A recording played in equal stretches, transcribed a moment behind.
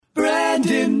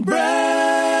Brandon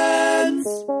Brands.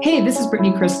 Hey, this is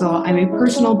Brittany Crystal. I'm a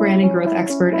personal brand and growth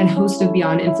expert and host of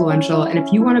Beyond Influential. And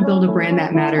if you want to build a brand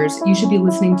that matters, you should be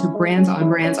listening to Brands on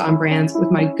Brands on Brands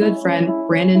with my good friend,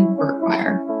 Brandon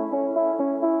Birkmeyer.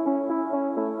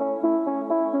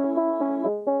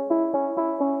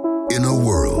 In a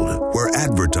world where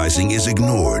advertising is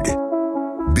ignored,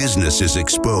 business is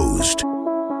exposed,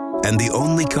 and the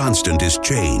only constant is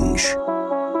change,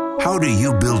 how do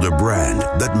you build a brand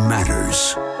that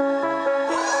matters?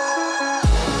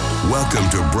 Welcome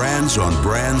to Brands on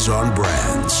Brands on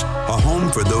Brands, a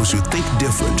home for those who think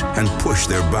different and push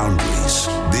their boundaries.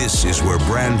 This is where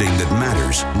branding that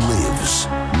matters lives.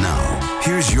 Now,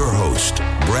 here's your host,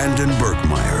 Brandon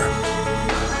Birkmeyer.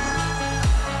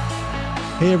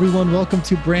 Hey everyone, welcome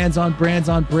to Brands on Brands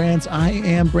on Brands. I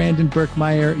am Brandon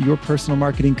Birkmeyer, your personal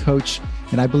marketing coach,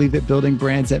 and I believe that building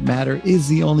brands that matter is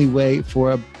the only way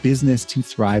for a business to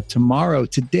thrive tomorrow.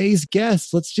 Today's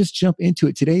guest, let's just jump into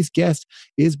it. Today's guest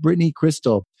is Brittany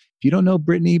Crystal. If you don't know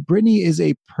Brittany, Brittany is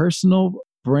a personal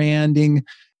branding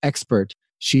expert.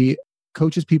 She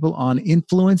coaches people on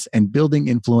influence and building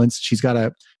influence. She's got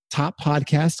a top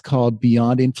podcast called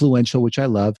Beyond Influential, which I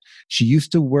love. She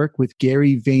used to work with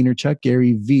Gary Vaynerchuk,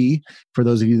 Gary V, for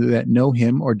those of you that know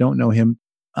him or don't know him,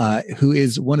 who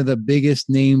is one of the biggest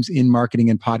names in marketing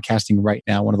and podcasting right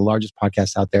now, one of the largest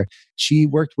podcasts out there. She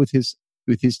worked with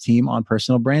his team on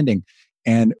personal branding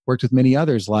and worked with many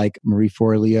others like Marie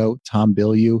Forleo, Tom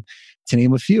Bilyeu, to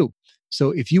name a few.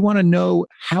 So if you want to know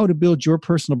how to build your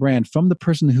personal brand from the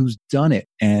person who's done it,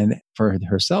 and for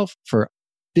herself, for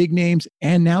big names,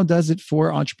 and now does it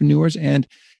for entrepreneurs and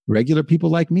regular people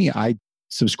like me. I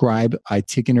subscribe, I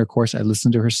take in her course, I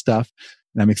listen to her stuff,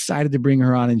 and I'm excited to bring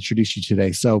her on and introduce you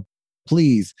today. So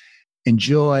please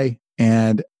enjoy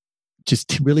and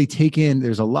just really take in.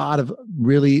 There's a lot of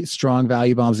really strong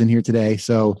value bombs in here today.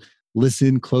 So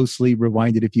listen closely,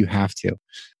 rewind it if you have to.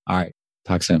 All right,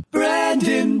 talk soon.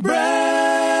 Brandon Brands.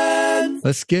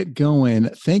 Let's get going.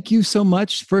 Thank you so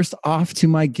much. First off, to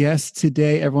my guest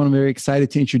today, everyone, I'm very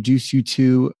excited to introduce you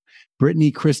to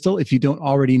Brittany Crystal. If you don't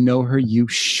already know her, you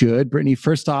should. Brittany,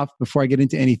 first off, before I get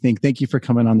into anything, thank you for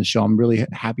coming on the show. I'm really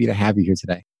happy to have you here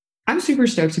today. I'm super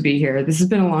stoked to be here. This has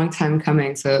been a long time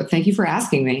coming, so thank you for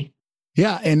asking me.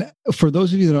 Yeah, and for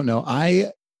those of you that don't know,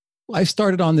 I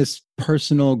started on this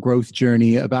personal growth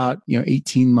journey about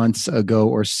 18 months ago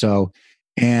or so.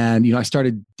 And, I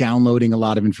started downloading a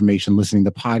lot of information, listening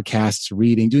to podcasts,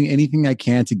 reading, doing anything I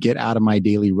can to get out of my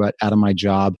daily rut, out of my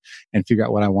job, and figure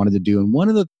out what I wanted to do. And one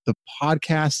of the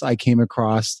podcasts I came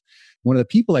across, one of the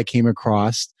people I came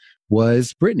across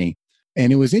was Brittany.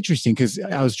 And it was interesting because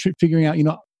I was figuring out,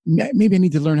 maybe I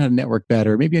need to learn how to network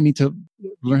better. Maybe I need to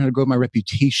learn how to grow my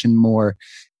reputation more.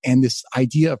 And this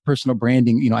idea of personal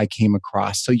branding, I came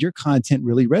across. So your content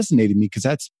really resonated with me because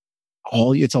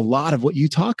it's a lot of what you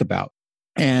talk about.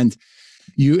 And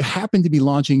you happen to be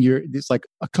launching it's like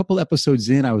a couple episodes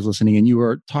in, I was listening, and you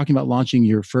were talking about launching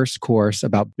your first course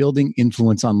about building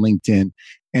influence on LinkedIn.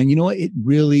 And you know what? It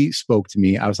really spoke to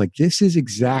me. I was like, this is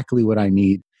exactly what I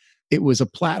need. It was a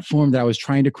platform that I was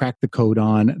trying to crack the code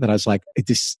on, that I was like,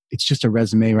 it's just a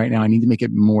resume right now. I need to make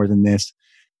it more than this.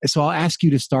 And so I'll ask you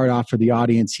to start off for the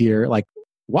audience here. Like,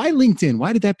 why LinkedIn?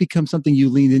 Why did that become something you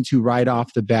leaned into right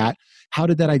off the bat? How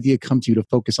did that idea come to you to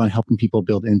focus on helping people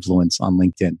build influence on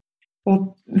LinkedIn?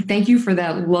 Well, thank you for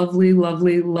that lovely,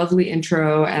 lovely, lovely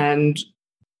intro. And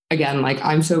again,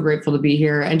 I'm so grateful to be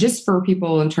here. And just for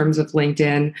people in terms of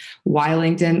LinkedIn, why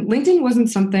LinkedIn? LinkedIn wasn't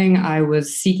something I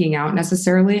was seeking out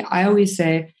necessarily. I always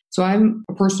say, so I'm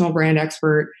a personal brand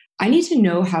expert. I need to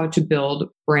know how to build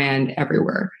brand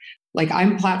everywhere.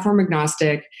 I'm platform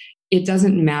agnostic. It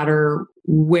doesn't matter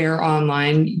where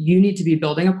online, you need to be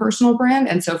building a personal brand.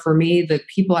 And so for me, the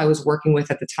people I was working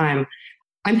with at the time,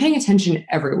 I'm paying attention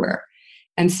everywhere.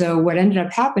 And so what ended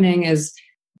up happening is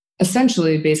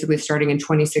essentially basically starting in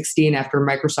 2016 after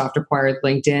Microsoft acquired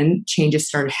LinkedIn, changes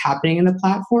started happening in the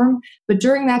platform. But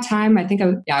during that time, I think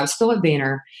I was still at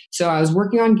Vayner. So I was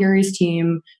working on Gary's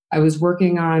team. I was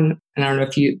working on, and I don't know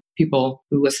if you people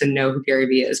who listen know who Gary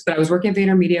Vee is, but I was working at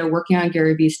VaynerMedia, working on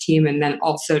Gary Vee's team, and then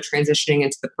also transitioning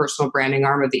into the personal branding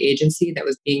arm of the agency that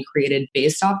was being created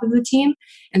based off of the team.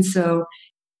 And so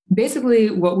basically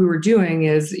what we were doing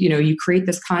is, you create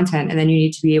this content and then you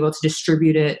need to be able to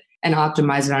distribute it and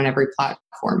optimize it on every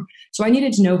platform. So I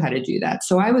needed to know how to do that.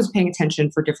 So I was paying attention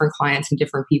for different clients and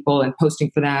different people and posting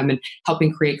for them and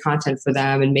helping create content for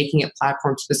them and making it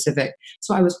platform specific.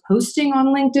 So I was posting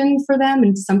on LinkedIn for them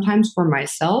and sometimes for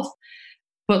myself.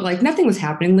 but like nothing was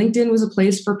happening. LinkedIn was a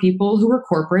place for people who were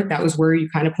corporate. That was where you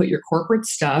kind of put your corporate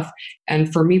stuff. And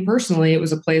for me personally, it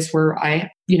was a place where I,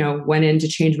 went in to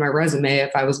change my resume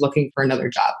if I was looking for another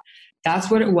job. That's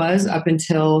what it was up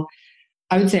until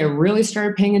I would say I really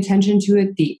started paying attention to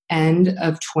it the end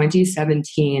of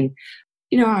 2017.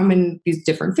 I'm in these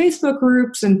different Facebook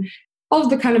groups and all of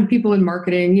the kind of people in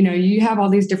marketing, you have all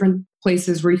these different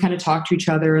places where you kind of talk to each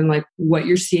other and like what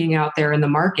you're seeing out there in the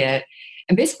market.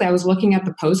 And basically I was looking at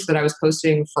the posts that I was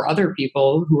posting for other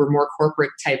people who were more corporate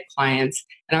type clients.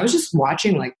 And I was just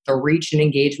watching like the reach and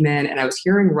engagement. And I was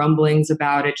hearing rumblings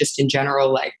about it just in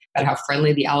general, like about how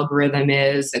friendly the algorithm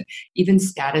is. And even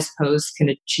status posts can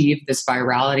achieve this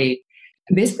virality.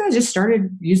 And basically I just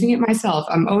started using it myself.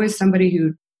 I'm always somebody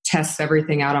who tests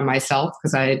everything out on myself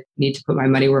because I need to put my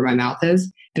money where my mouth is.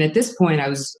 And at this point I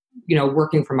was,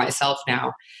 working for myself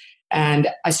now. And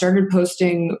I started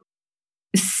posting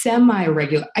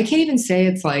semi-regular. I can't even say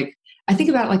it's like, I think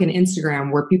about like an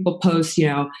Instagram where people post,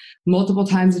 multiple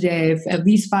times a day, at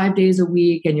least 5 days a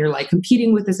week, and you're like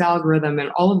competing with this algorithm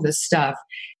and all of this stuff.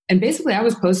 And basically I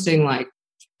was posting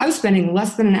I was spending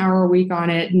less than an hour a week on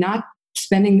it, not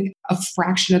spending a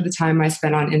fraction of the time I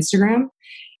spent on Instagram.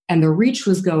 And the reach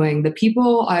was going. The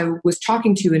people I was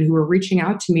talking to and who were reaching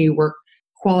out to me were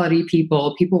quality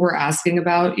people. People were asking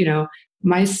about,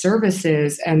 my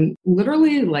services, and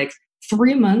literally like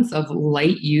 3 months of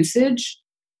light usage,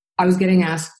 I was getting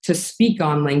asked to speak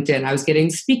on LinkedIn. I was getting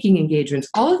speaking engagements.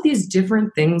 All of these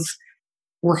different things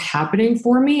were happening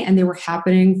for me, and they were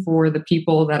happening for the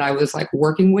people that I was like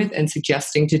working with and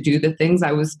suggesting to do the things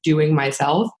I was doing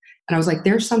myself. And I was like,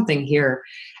 there's something here.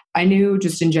 I knew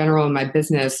just in general in my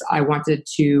business,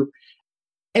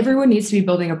 everyone needs to be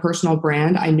building a personal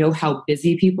brand. I know how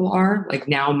busy people are. Like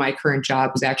now my current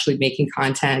job is actually making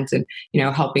content and,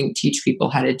 helping teach people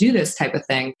how to do this type of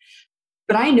thing.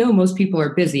 But I know most people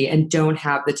are busy and don't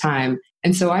have the time.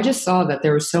 And so I just saw that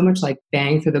there was so much like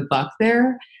bang for the buck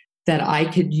there that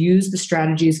I could use the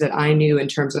strategies that I knew in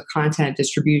terms of content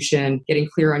distribution, getting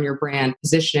clear on your brand,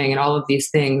 positioning, and all of these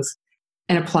things,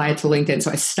 and apply it to LinkedIn. So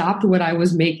I stopped what I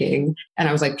was making and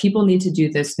I was like, people need to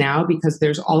do this now because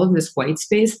there's all of this white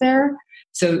space there.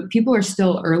 So people are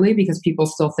still early because people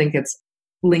still think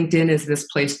LinkedIn is this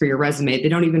place for your resume. They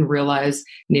don't even realize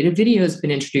native video has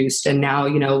been introduced and now,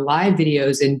 live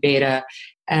videos in beta,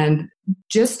 and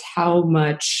just how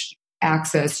much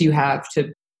access you have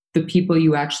to the people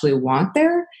you actually want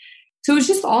there. So it's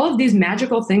just all of these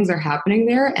magical things are happening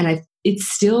there. And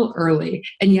it's still early.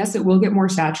 And yes, it will get more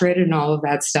saturated and all of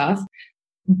that stuff.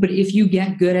 But if you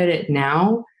get good at it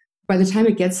now, by the time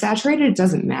it gets saturated, it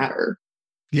doesn't matter.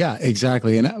 Yeah,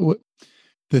 exactly. And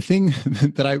the thing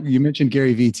that you mentioned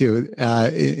Gary Vee too,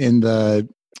 in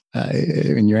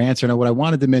your answer. And what I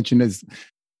wanted to mention is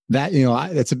that,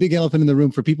 it's a big elephant in the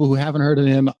room for people who haven't heard of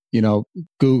him,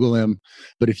 Google him.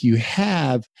 But if you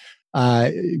have,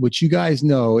 what you guys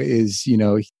know is,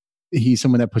 he's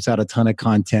someone that puts out a ton of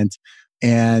content,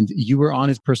 and you were on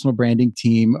his personal branding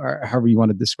team, or however you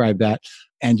want to describe that.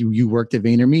 And you worked at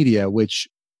VaynerMedia, which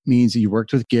means that you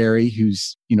worked with Gary,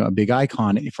 who's, a big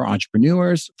icon for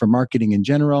entrepreneurs, for marketing in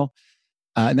general.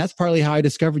 And that's partly how I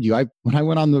discovered you. When I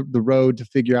went on the road to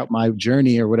figure out my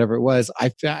journey or whatever it was,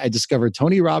 I discovered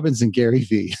Tony Robbins and Gary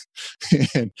Vee.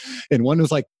 and one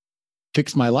was like,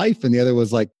 fix my life. And the other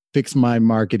was like, fix my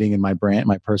marketing and my brand,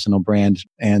 my personal brand.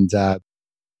 And,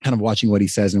 kind of watching what he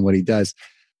says and what he does.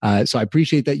 So I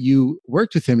appreciate that you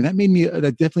worked with him. And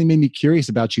that definitely made me curious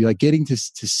about you, like getting to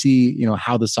see,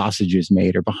 how the sausage is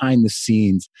made or behind the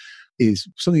scenes is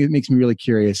something that makes me really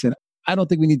curious. And I don't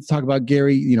think we need to talk about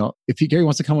Gary. If Gary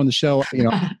wants to come on the show,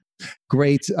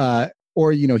 great.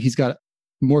 Or, he's got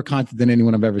more content than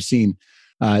anyone I've ever seen.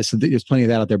 So there's plenty of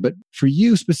that out there. But for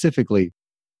you specifically,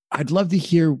 I'd love to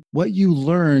hear what you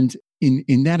learned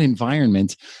in that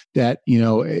environment that,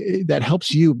 that helps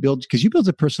you build, because you build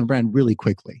a personal brand really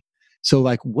quickly. So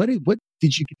like, what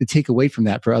did you get to take away from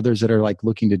that for others that are like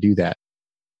looking to do that?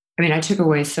 I mean, I took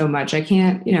away so much. I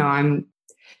can't,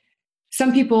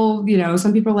 some people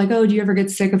are like, oh, do you ever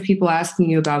get sick of people asking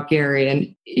you about Gary?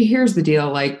 And here's the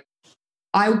deal. Like,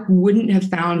 I wouldn't have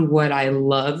found what I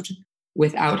loved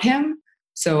without him.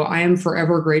 So I am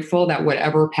forever grateful that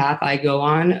whatever path I go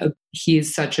on, he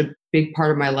is such a big part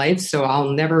of my life. So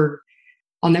I'll never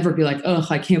be like, oh,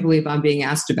 I can't believe I'm being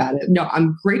asked about it. No,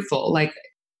 I'm grateful. Like,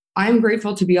 I'm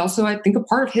grateful to be also, I think, a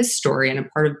part of his story and a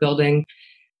part of building.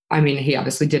 I mean, he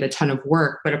obviously did a ton of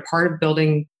work, but a part of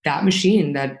building that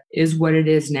machine that is what it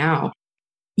is now.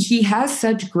 He has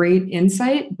such great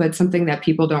insight, but something that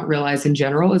people don't realize in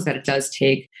general is that it does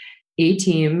take a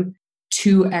team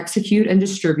to execute and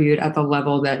distribute at the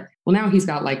level that Well, now he's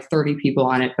got like 30 people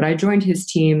on it, but I joined his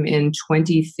team in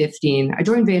 2015. I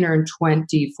joined Vayner in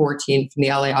 2014 from the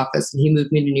LA office, and he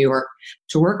moved me to New York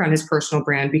to work on his personal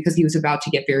brand because he was about to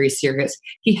get very serious.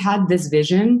 He had this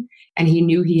vision and he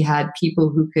knew he had people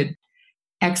who could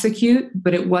execute,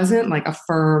 but it wasn't like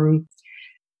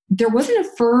there wasn't a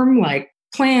firm like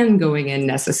plan going in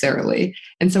necessarily.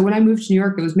 And so when I moved to New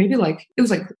York, it was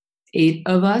like 8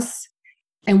 of us.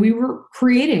 And we were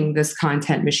creating this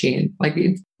content machine, like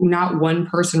it's not one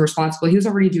person responsible. He was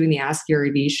already doing the Ask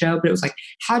Gary Vee show, but it was like,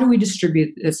 how do we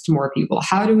distribute this to more people?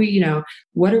 How do we,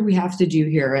 what do we have to do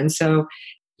here? And so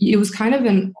it was kind of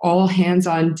an all hands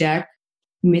on deck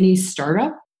mini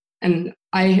startup. And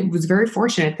I was very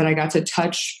fortunate that I got to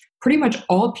touch pretty much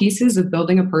all pieces of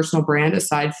building a personal brand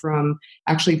aside from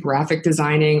actually graphic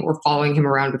designing or following him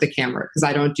around with a camera, because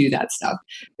I don't do that stuff.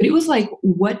 But it was like,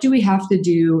 what do we have to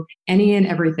do? Any and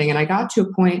everything. And I got to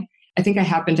a point, I think I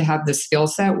happen to have this skill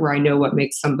set where I know what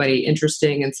makes somebody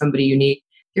interesting and somebody unique.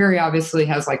 Gary obviously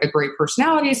has like a great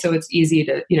personality, so it's easy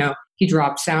to, he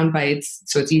drops sound bites,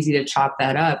 so it's easy to chop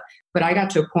that up. But I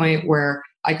got to a point where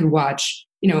I could watch,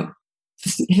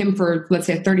 him for, let's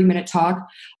say, a 30-minute talk.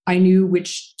 I knew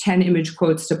which 10 image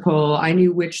quotes to pull. I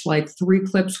knew which 3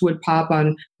 clips would pop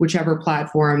on whichever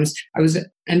platforms. I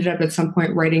ended up at some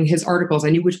point writing his articles.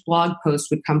 I knew which blog posts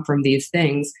would come from these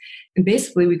things. And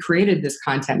basically we created this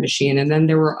content machine. And then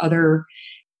there were other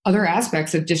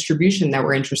aspects of distribution that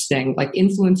were interesting. Like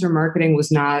influencer marketing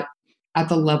was not at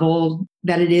the level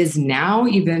that it is now,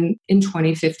 even in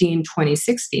 2015,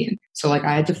 2016. So I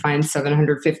had to find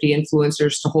 750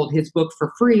 influencers to hold his book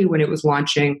for free when it was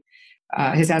launching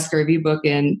his Ask Gary Vee book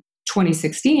in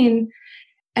 2016.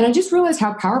 And I just realized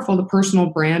how powerful the personal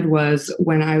brand was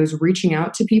when I was reaching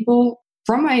out to people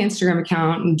from my Instagram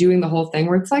account and doing the whole thing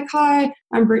where it's like, hi,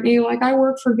 I'm Brittany, I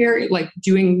work for Gary,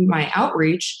 doing my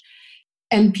outreach.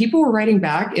 And people were writing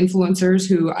back, influencers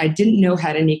who I didn't know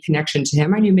had any connection to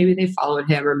him. I knew maybe they followed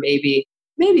him or maybe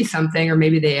something, or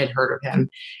maybe they had heard of him.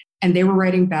 And they were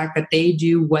writing back that they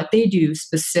do what they do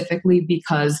specifically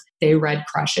because they read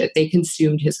Crush It. They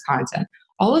consumed his content.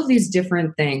 All of these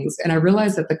different things. And I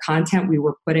realized that the content we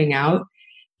were putting out,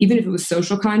 even if it was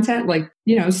social content,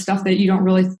 stuff that you don't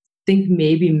really think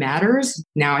maybe matters.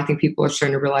 Now I think people are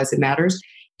starting to realize it matters.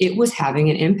 It was having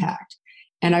an impact.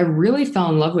 And I really fell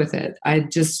in love with it. I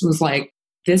just was like,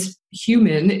 this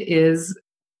human is,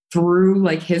 through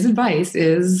his advice,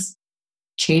 is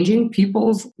changing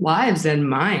people's lives and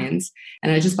minds.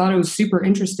 And I just thought it was super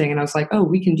interesting. And I was like, oh,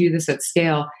 we can do this at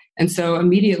scale. And so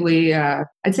immediately, I'd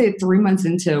say 3 months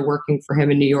into working for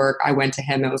him in New York, I went to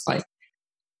him and was like,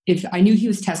 if I knew he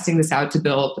was testing this out to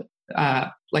build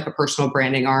a personal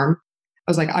branding arm, I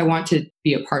was like, I want to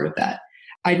be a part of that.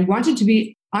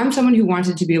 I'm someone who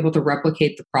wanted to be able to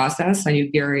replicate the process. I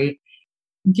knew Gary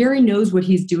knows what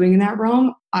he's doing in that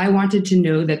realm. I wanted to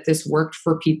know that this worked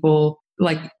for people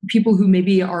who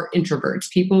maybe are introverts,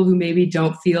 people who maybe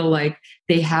don't feel like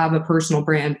they have a personal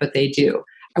brand, but they do.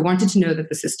 I wanted to know that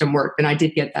the system worked, and I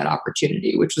did get that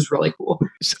opportunity, which was really cool.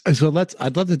 So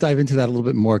I'd love to dive into that a little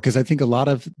bit more, because I think a lot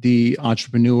of the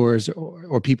entrepreneurs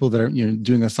or people that are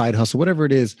doing a side hustle, whatever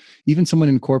it is, even someone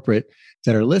in corporate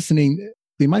that are listening,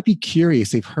 they might be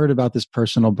curious. They've heard about this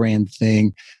personal brand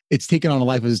thing. It's taken on a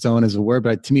life of its own as a word,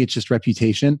 but to me, it's just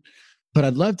reputation. But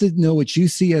I'd love to know what you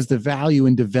see as the value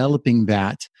in developing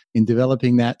that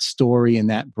story and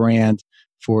that brand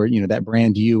for, that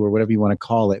brand you or whatever you want to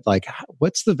call it.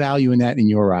 What's the value in that in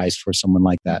your eyes for someone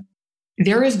like that?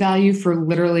 There is value for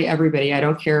literally everybody. I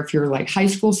don't care if you're high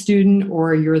school student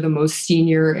or you're the most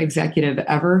senior executive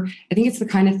ever. I think it's the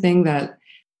kind of thing that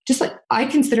I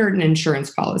consider it an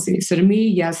insurance policy. So to me,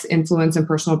 yes, influence and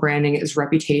personal branding is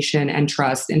reputation and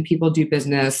trust, and people do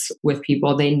business with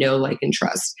people they know, like, and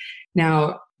trust.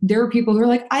 Now, there are people who are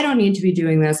like, I don't need to be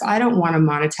doing this. I don't want to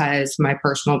monetize my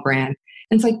personal brand.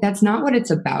 And it's that's not what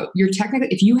it's about. You're technically,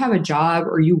 if you have a job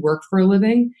or you work for a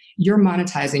living, you're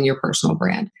monetizing your personal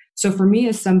brand. So for me,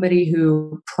 as somebody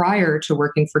who, prior to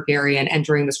working for Gary and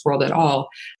entering this world at all,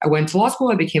 I went to law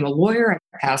school, I became a lawyer,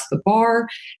 I passed the bar.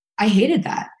 I hated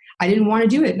that. I didn't want to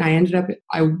do it. And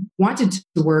I wanted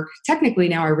to work. Technically,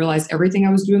 now I realize everything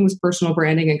I was doing was personal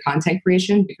branding and content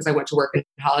creation because I went to work in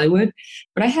Hollywood.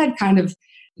 But I had kind of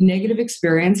negative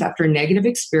experience after negative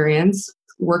experience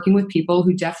working with people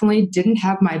who definitely didn't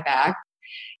have my back.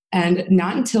 And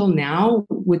not until now,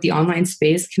 with the online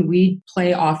space, can we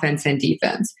play offense and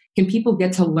defense. Can people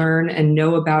get to learn and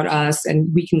know about us,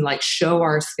 and we can show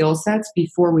our skill sets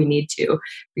before we need to?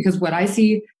 Because what I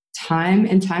see time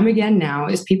and time again now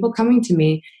is people coming to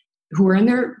me who are in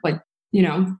their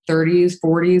 30s,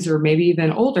 40s, or maybe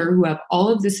even older who have all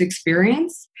of this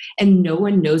experience and no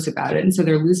one knows about it. And so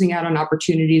they're losing out on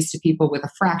opportunities to people with a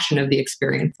fraction of the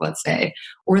experience, let's say,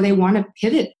 or they want to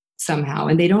pivot somehow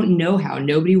and they don't know how.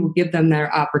 Nobody will give them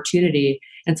their opportunity.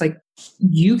 And it's like,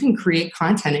 you can create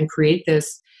content and create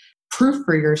this proof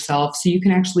for yourself so you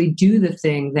can actually do the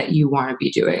thing that you want to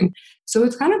be doing. So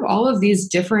it's kind of all of these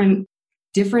different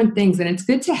things. And it's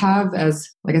good to have, as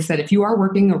like I said, if you are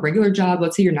working a regular job,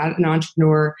 let's say you're not an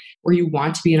entrepreneur or you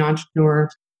want to be an entrepreneur,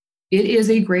 it is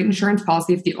a great insurance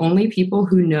policy if the only people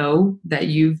who know that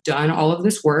you've done all of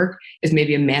this work is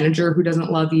maybe a manager who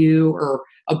doesn't love you, or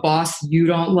a boss you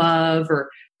don't love, or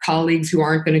colleagues who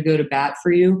aren't going to go to bat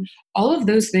for you. All of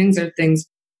those things are things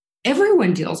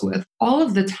everyone deals with all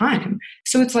of the time.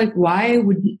 So it's like, why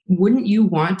wouldn't you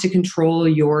want to control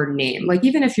your name? Like,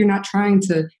 even if you're not trying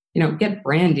to get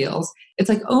brand deals, it's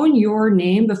like, own your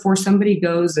name before somebody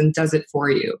goes and does it for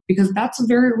you, because that's a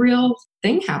very real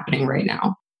thing happening right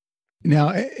now. Now,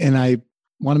 and I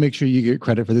want to make sure you get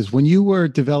credit for this. When you were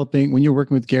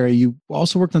working with Gary, you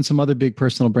also worked on some other big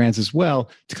personal brands as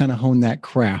well to kind of hone that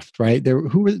craft, right?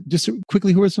 Who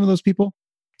were some of those people?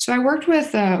 So I worked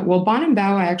with, Bon and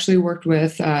Bao I actually worked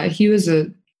with. He was a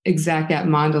exec at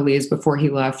Mondelez before he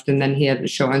left, and then he had a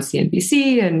show on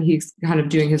CNBC, and he's kind of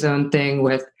doing his own thing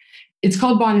with, it's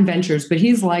called Bon Ventures, but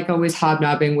he's like always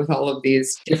hobnobbing with all of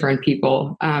these different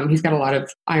people. He's got a lot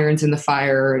of irons in the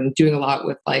fire and doing a lot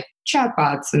with like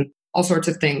chatbots and all sorts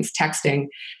of things, texting.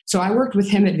 So I worked with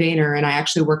him at Vayner, and I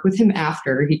actually worked with him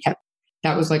after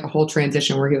that was like a whole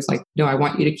transition where he was like, no, I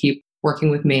want you to keep working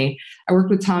with me. I worked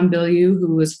with Tom Bilyeu,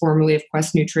 who was formerly of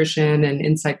Quest Nutrition and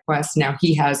Insight Quest. Now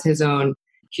he has his own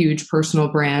huge personal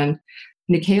brand.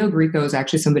 Nikeo Grieco is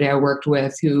actually somebody I worked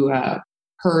with who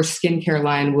her skincare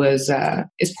line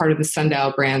is part of the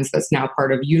Sundial Brands that's now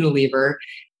part of Unilever.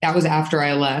 That was after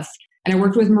I left. And I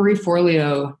worked with Marie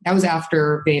Forleo. That was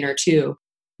after Vayner too,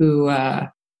 who,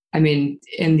 in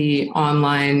the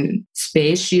online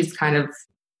space, she's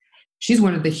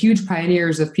one of the huge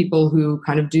pioneers of people who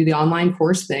kind of do the online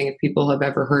course thing, if people have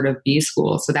ever heard of B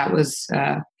School. So that was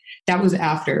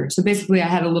after. So basically I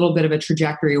had a little bit of a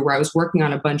trajectory where I was working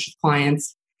on a bunch of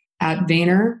clients at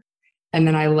Vayner. And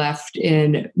then I left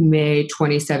in May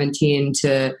 2017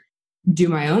 to do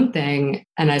my own thing.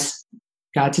 And I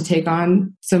got to take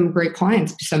on some great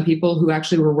clients, some people who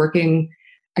actually were working.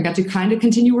 I got to kind of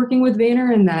continue working with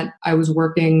Vayner, and that I was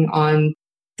working on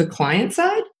the client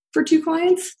side for 2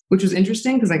 clients, which was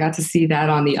interesting because I got to see that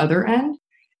on the other end.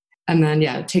 And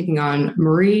then, taking on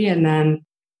Marie. And then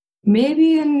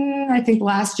maybe I think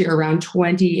last year, around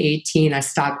 2018, I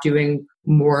stopped doing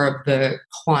more of the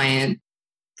client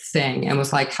thing and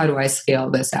was like, how do I scale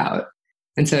this out?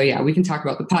 And so, we can talk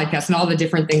about the podcast and all the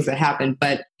different things that happened.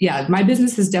 But my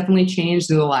business has definitely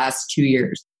changed in the last 2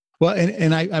 years. Well,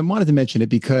 and I wanted to mention it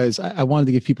because I wanted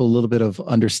to give people a little bit of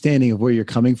understanding of where you're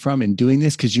coming from in doing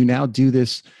this, because you now do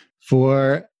this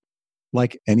for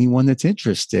like anyone that's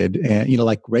interested, and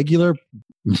like regular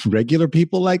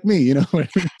people like me,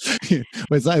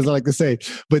 as I like to say.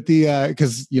 But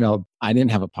because I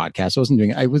didn't have a podcast, I wasn't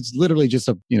doing it. I was literally just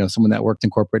someone that worked in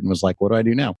corporate and was like, what do I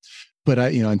do now? But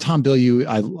and Tom Bilyeu,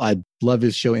 I love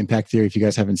his show Impact Theory. If you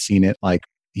guys haven't seen it, like,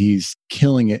 he's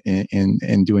killing it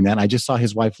in doing that. And I just saw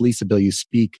his wife, Lisa Bilyeu,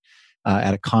 speak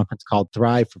at a conference called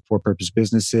Thrive for Purpose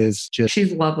Businesses.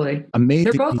 She's lovely.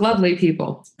 Amazing. They're both lovely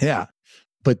people. Yeah.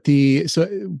 But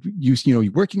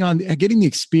you're working on getting the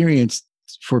experience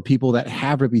for people that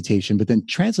have reputation, but then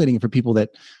translating it for people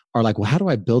that are like, well, how do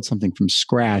I build something from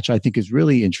scratch? I think is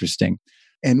really interesting.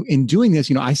 And in doing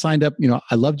this, I signed up,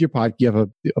 I loved your podcast. You have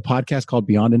a podcast called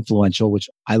Beyond Influential, which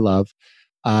I love.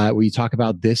 Where you talk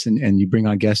about this and you bring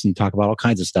on guests and you talk about all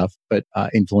kinds of stuff, but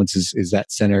influence is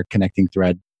that center connecting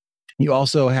thread. You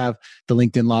also have the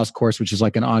LinkedIn Laws course, which is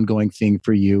like an ongoing thing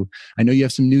for you. I know you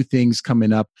have some new things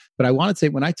coming up, but I want to say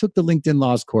when I took the LinkedIn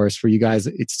Laws course for you guys,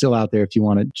 it's still out there if you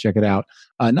want to check it out.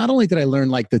 Not only did I learn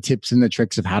like the tips and the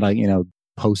tricks of how to,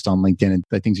 post on LinkedIn and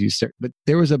the things you start, but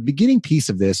there was a beginning piece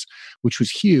of this, which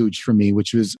was huge for me,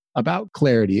 which was about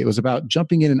clarity. It was about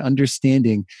jumping in and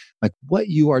understanding like what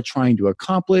you are trying to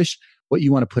accomplish, what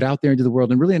you want to put out there into the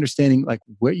world, and really understanding like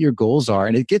what your goals are.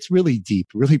 And it gets really deep,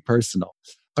 really personal.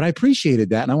 But I appreciated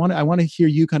that. And I want to hear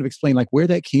you kind of explain like where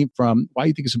that came from, why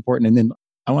you think it's important. And then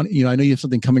I know you have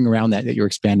something coming around that you're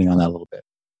expanding on that a little bit.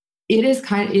 It is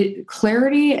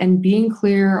clarity and being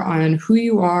clear on who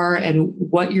you are and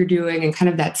what you're doing, and kind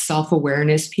of that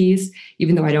self-awareness piece.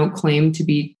 Even though I don't claim to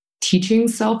be teaching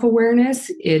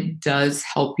self-awareness, it does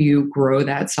help you grow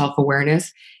that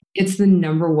self-awareness. It's the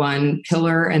number one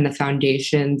pillar and the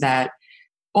foundation that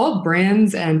all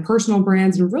brands and personal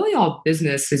brands and really all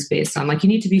business is based on. Like, you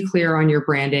need to be clear on your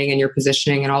branding and your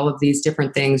positioning and all of these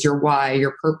different things, your why,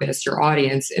 your purpose, your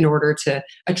audience, in order to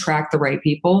attract the right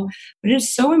people. But it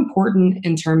is so important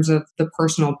in terms of the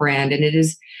personal brand. And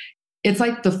it's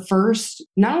like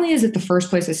not only is it the first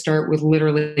place I start with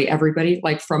literally everybody,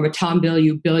 like from a Tom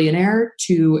Bilyeu billionaire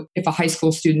to if a high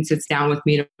school student sits down with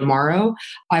me tomorrow,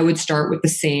 I would start with the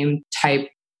same type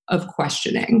of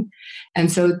questioning.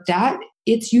 And so that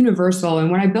it's universal.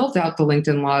 And when I built out the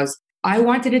LinkedIn laws, I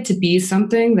wanted it to be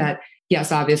something that,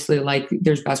 yes, obviously, like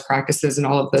there's best practices and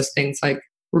all of those things like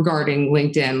regarding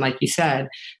LinkedIn, like you said,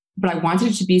 but I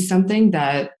wanted it to be something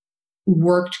that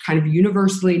worked kind of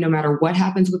universally, no matter what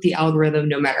happens with the algorithm,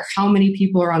 no matter how many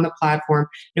people are on the platform,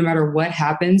 no matter what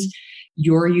happens,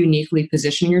 you're uniquely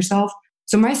positioning yourself.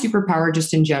 So my superpower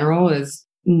just in general is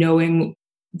knowing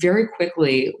very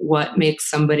quickly what makes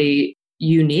somebody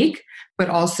unique, but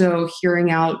also hearing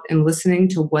out and listening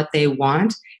to what they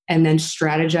want and then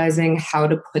strategizing how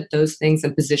to put those things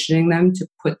and positioning them to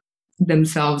put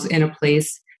themselves in a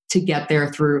place to get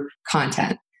there through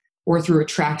content or through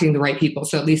attracting the right people.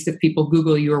 So at least if people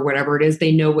Google you or whatever it is,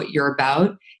 they know what you're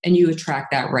about and you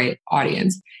attract that right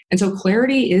audience. And so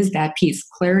clarity is that piece.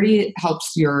 Clarity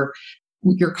helps your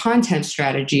content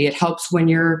strategy. It helps when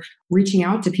you're reaching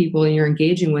out to people and you're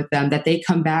engaging with them, that they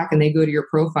come back and they go to your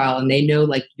profile and they know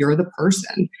like you're the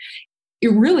person.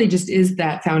 It really just is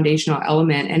that foundational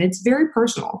element. And it's very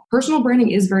personal. Personal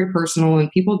branding is very personal and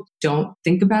people don't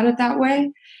think about it that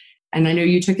way. And I know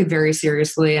you took it very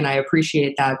seriously and I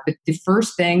appreciate that. But the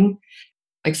first thing,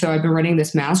 like, so I've been running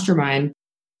this mastermind,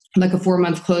 like a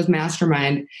 4-month closed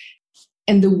mastermind.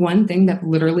 And the one thing that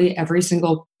literally every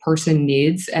single person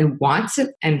needs and wants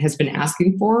it and has been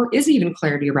asking for is even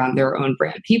clarity around their own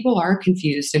brand. People are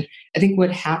confused. And I think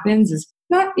what happens is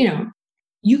not,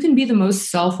 you can be the most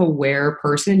self-aware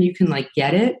person, you can like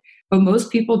get it, but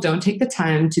most people don't take the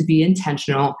time to be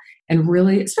intentional and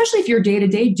really, especially if you're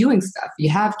day-to-day doing stuff, you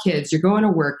have kids, you're going to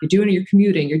work, you're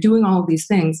commuting, you're doing all of these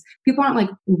things. People aren't like,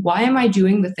 why am I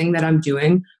doing the thing that I'm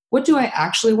doing? What do I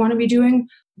actually want to be doing?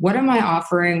 What am I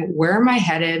offering? Where am I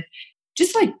headed?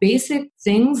 Just like basic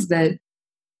things that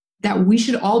we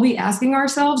should all be asking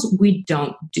ourselves, we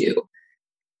don't do.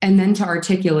 And then to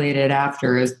articulate it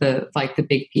after is the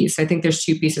big piece. I think there's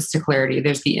 2 pieces to clarity.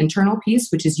 There's the internal piece,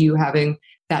 which is you having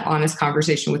that honest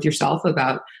conversation with yourself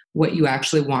about what you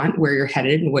actually want, where you're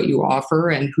headed and what you offer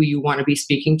and who you want to be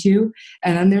speaking to.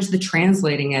 And then there's the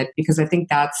translating it, because I think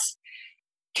that's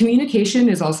communication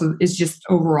is just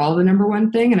overall the number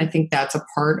one thing. And I think that's a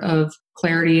part of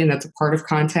clarity and that's a part of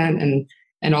content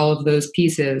and all of those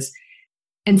pieces.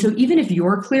 And so even if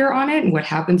you're clear on it, and what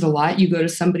happens a lot, you go to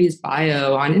somebody's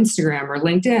bio on Instagram or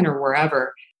LinkedIn or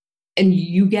wherever, and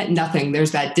you get nothing.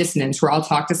 There's that dissonance where I'll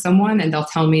talk to someone and they'll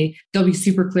tell me, they'll be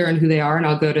super clear on who they are, and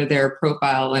I'll go to their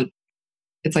profile and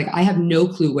it's like, I have no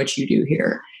clue what you do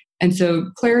here. And so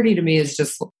clarity to me is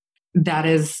just, that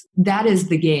is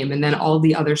the game. And then all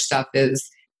the other stuff is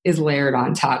layered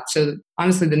on top. So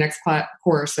honestly, the next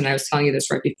course, and I was telling you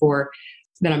this right before,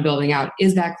 that I'm building out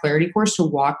is that clarity course to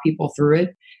walk people through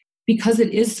it, because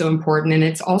it is so important. And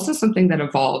it's also something that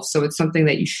evolves. So it's something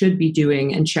that you should be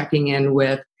doing and checking in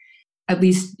with, at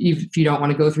least if you don't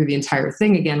want to go through the entire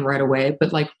thing again right away,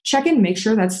 but like check in, make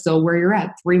sure that's still where you're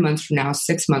at 3 months from now,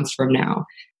 6 months from now.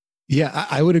 Yeah,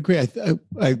 I would agree.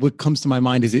 What comes to my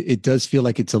mind is it does feel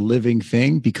like it's a living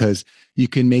thing, because you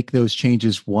can make those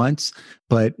changes once,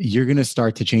 but you're going to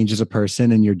start to change as a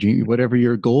person, and whatever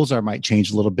your goals are might change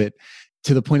a little bit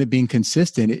to the point of being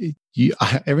consistent.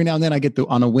 Every now and then I get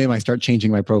on a whim, I start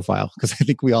changing my profile, because I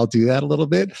think we all do that a little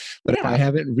bit. But if I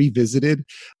haven't revisited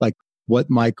like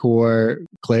what my core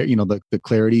the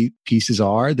clarity pieces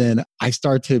are, then I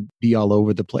start to be all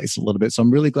over the place a little bit. So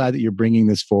I'm really glad that you're bringing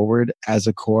this forward as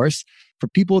a course for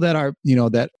people that are,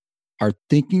 that are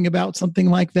thinking about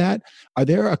something like that. Are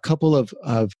there a couple of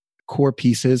core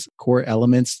pieces, core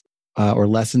elements or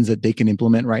lessons that they can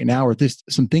implement right now, or just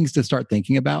some things to start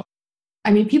thinking about?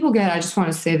 I mean, I just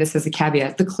want to say this as a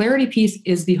caveat. The clarity piece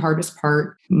is the hardest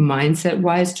part mindset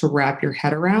wise to wrap your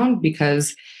head around,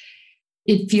 because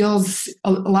it feels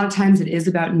a lot of times it is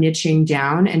about niching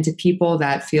down, and to people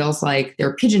that feels like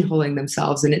they're pigeonholing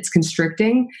themselves and it's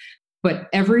constricting. But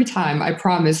every time, I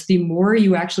promise, the more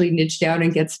you actually niche down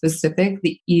and get specific,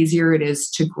 the easier it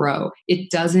is to grow. It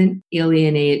doesn't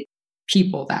alienate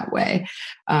people that way.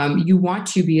 You want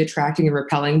to be attracting and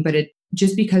repelling, but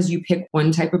just because you pick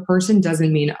one type of person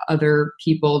doesn't mean other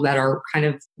people that are kind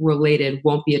of related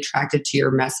won't be attracted to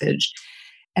your message.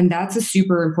 And that's a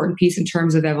super important piece in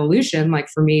terms of evolution. Like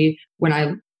for me, when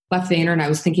I left Vayner and I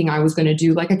was thinking I was going to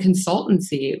do like a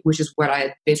consultancy, which is what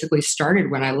I basically started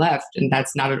when I left. And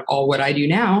that's not at all what I do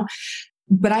now.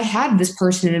 But I had this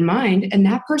person in mind and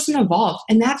that person evolved,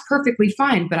 and that's perfectly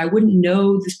fine. But I wouldn't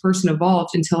know this person evolved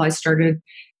until I started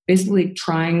basically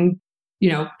trying,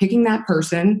 picking that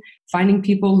person, finding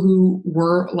people who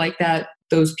were like that,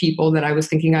 those people that I was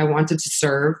thinking I wanted to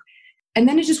serve. And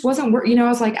then it just wasn't work. I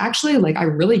was like, actually, like, I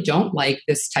really don't like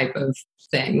this type of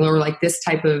thing, or like this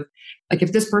type of, like,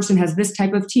 if this person has this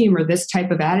type of team or this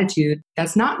type of attitude,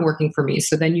 that's not working for me.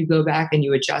 So then you go back and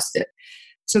you adjust it.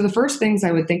 So the first things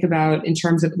I would think about in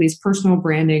terms of at least personal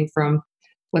branding from,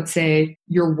 let's say,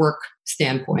 your work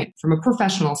standpoint, from a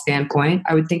professional standpoint,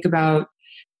 I would think about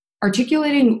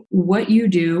articulating what you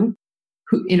do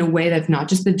in a way that's not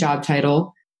just the job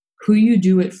title, who you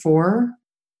do it for,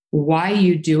 why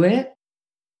you do it,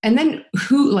 and then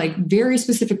who, like, very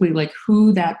specifically, like,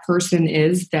 who that person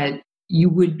is that you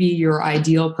would be your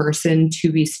ideal person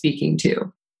to be speaking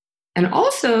to. And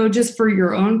also, just for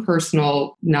your own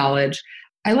personal knowledge,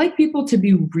 I like people to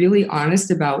be really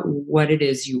honest about what it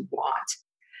is you want.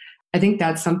 I think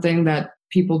that's something that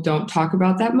people don't talk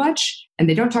about that much, and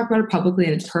they don't talk about it publicly,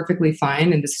 and it's perfectly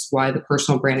fine. And this is why the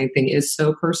personal branding thing is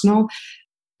so personal.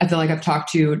 I feel like I've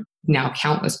talked to now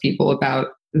countless people about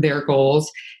their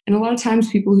goals. And a lot of times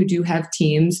people who do have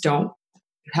teams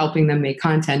helping them make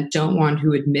content don't want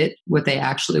to admit what they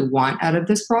actually want out of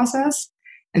this process.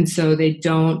 And so they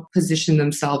don't position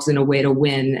themselves in a way to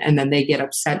win. And then they get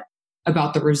upset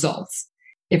about the results.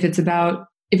 If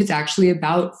it's actually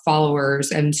about followers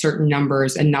and certain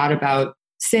numbers and not about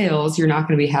sales, you're not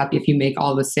going to be happy if you make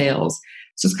all the sales.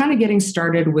 So it's kind of getting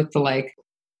started with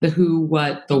the who,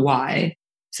 what, the why.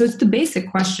 So it's the basic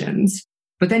questions,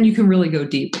 but then you can really go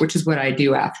deep, which is what I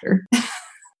do after.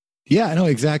 Yeah, I know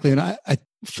exactly. And I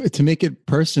to make it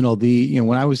personal,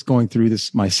 when I was going through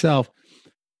this myself,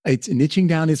 it's niching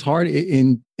down is hard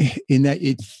in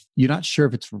that you're not sure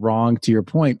if it's wrong, to your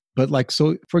point. But like,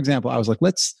 so for example, I was like,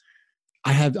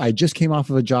 I just came off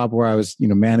of a job where I was,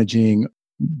 managing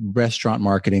restaurant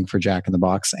marketing for Jack in the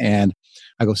Box. And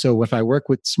I go, so if I work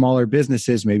with smaller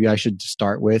businesses, maybe I should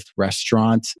start with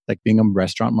restaurant, like being a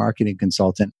restaurant marketing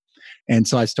consultant. And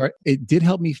so it did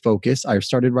help me focus. I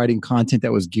started writing content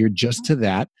that was geared just to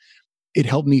that. It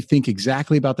helped me think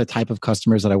exactly about the type of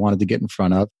customers that I wanted to get in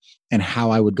front of and how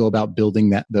I would go about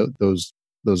building those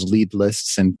lead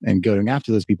lists and going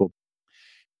after those people.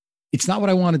 It's not what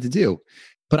I wanted to do,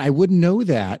 but I wouldn't know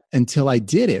that until I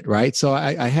did it, right? So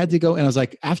I had to go, and I was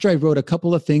like, after I wrote a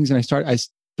couple of things and I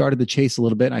started to chase a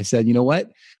little bit, and I said, you know what?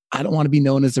 I don't want to be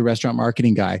known as the restaurant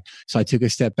marketing guy. So I took a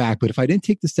step back. But if I didn't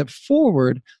take the step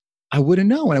forward, I wouldn't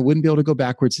know, and I wouldn't be able to go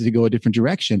backwards to go a different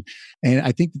direction. And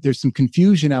I think that there's some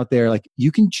confusion out there. Like,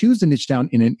 you can choose to niche down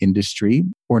in an industry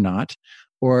or not,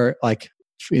 or like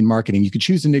in marketing, you could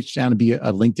choose to niche down to be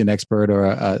a LinkedIn expert or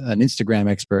an Instagram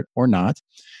expert or not.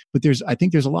 But I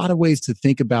think there's a lot of ways to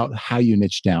think about how you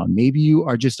niche down. Maybe you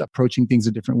are just approaching things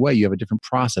a different way. You have a different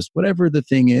process, whatever the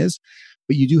thing is,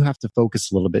 but you do have to focus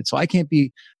a little bit. So I can't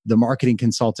be the marketing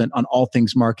consultant on all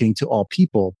things marketing to all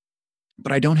people,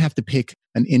 but I don't have to pick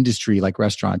an industry like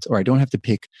restaurants, or I don't have to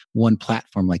pick one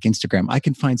platform like Instagram. I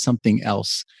can find something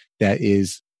else that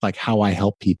is like how I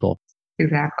help people.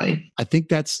 Exactly. I think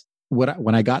that's when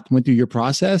I went through your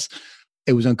process,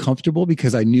 it was uncomfortable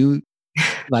because I knew,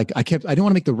 like, I didn't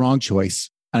want to make the wrong choice,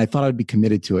 and I thought I'd be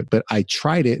committed to it, but I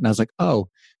tried it and I was like, oh,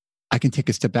 I can take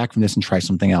a step back from this and try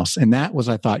something else. And that was,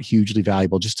 I thought, hugely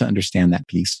valuable just to understand that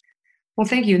piece. Well,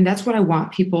 thank you. And that's what I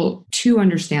want people to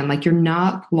understand. Like, you're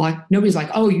not like, nobody's like,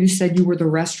 oh, you said you were the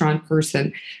restaurant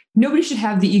person. Nobody should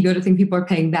have the ego to think people are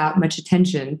paying that much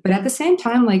attention. But at the same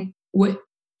time, like,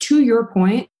 to your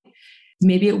point,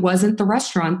 maybe it wasn't the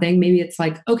restaurant thing. Maybe it's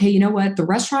like, okay, you know what? The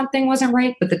restaurant thing wasn't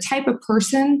right, but the type of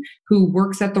person who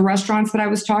works at the restaurants that I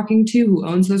was talking to, who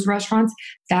owns those restaurants,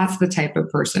 that's the type of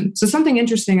person. So something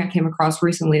interesting I came across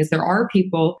recently is there are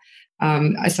people,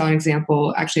 I saw an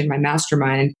example actually in my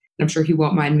mastermind, and I'm sure he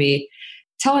won't mind me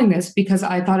telling this because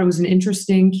I thought it was an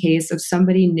interesting case of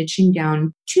somebody niching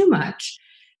down too much.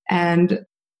 And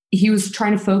he was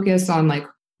trying to focus on like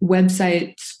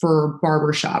websites for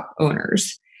barbershop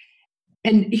owners.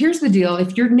 And here's the deal.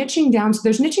 If you're niching down, so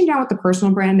there's niching down with the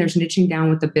personal brand, there's niching down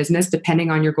with the business,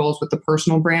 depending on your goals with the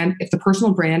personal brand. If the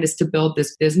personal brand is to build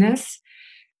this business,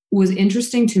 what was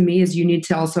interesting to me is you need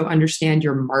to also understand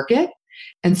your market.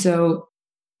 And so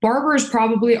barbers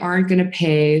probably aren't going to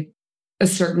pay a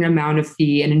certain amount of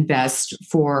fee and invest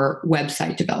for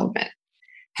website development.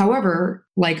 However,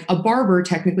 like a barber,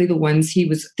 technically the ones he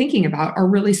was thinking about are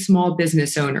really small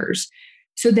business owners.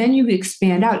 So then you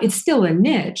expand out. It's still a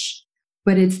niche,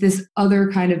 but it's this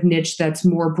other kind of niche that's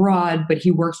more broad, but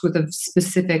he works with a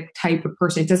specific type of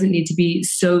person. It doesn't need to be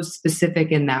so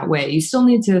specific in that way. You still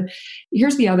need to,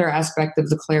 here's the other aspect of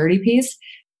the clarity piece.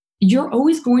 You're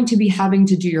always going to be having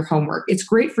to do your homework. It's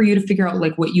great for you to figure out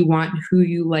like what you want, who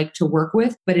you like to work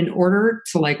with. But in order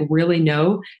to like really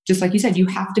know, just like you said, you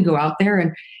have to go out there,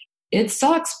 and it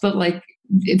sucks, but like,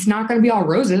 it's not going to be all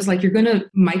roses. Like you're going to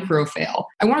micro fail.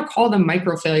 I want to call them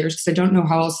micro failures because I don't know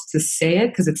how else to say it,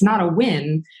 because it's not a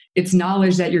win. It's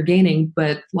knowledge that you're gaining,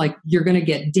 but like you're going to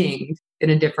get dinged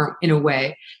in a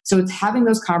way. So it's having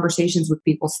those conversations with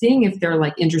people, seeing if they're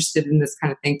like interested in this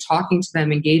kind of thing, talking to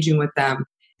them, engaging with them.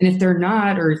 And if they're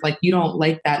not, or like you don't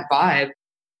like that vibe,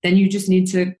 then you just need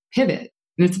to pivot.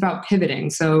 And it's about pivoting.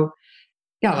 So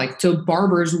yeah, like, so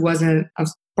Barbers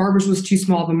was too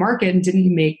small of a market and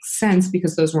didn't make sense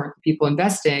because those weren't the people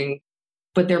investing,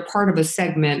 but they're part of a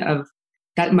segment of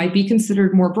that might be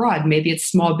considered more broad. Maybe it's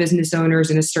small business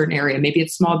owners in a certain area. Maybe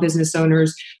it's small business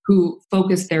owners who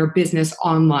focus their business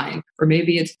online, or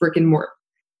maybe it's brick and mortar.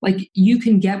 Like you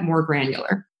can get more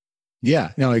granular.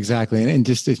 Yeah, no, exactly. And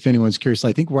just if anyone's curious,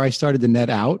 I think where I started to net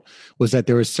out was that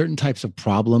there were certain types of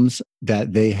problems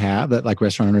that they have, that like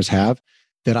restaurant owners have,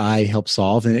 that I help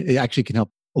solve. And it actually can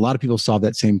help a lot of people solve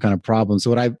that same kind of problem.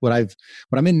 So what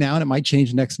I'm in now, and it might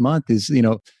change next month, is,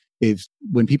 if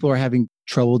when people are having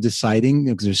trouble deciding,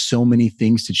 because there's so many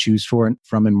things to choose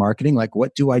from in marketing, like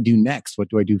what do I do next? What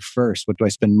do I do first? What do I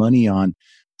spend money on?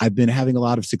 I've been having a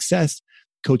lot of success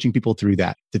coaching people through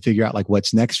that to figure out like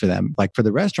what's next for them. Like for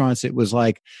the restaurants, it was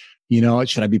like,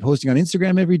 should I be posting on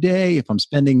Instagram every day? If I'm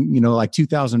spending, like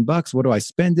 $2,000, what do I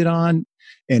spend it on?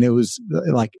 And it was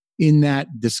like in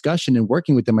that discussion and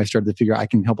working with them, I started to figure out I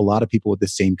can help a lot of people with the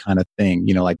same kind of thing.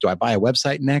 Like, do I buy a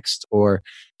website next, or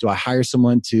do I hire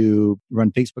someone to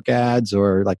run Facebook ads,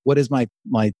 or like, what is my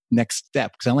next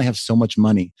step? Because I only have so much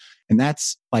money. And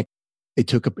that's like, it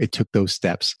took those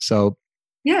steps. So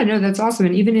yeah, no, that's awesome.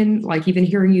 And even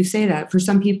hearing you say that, for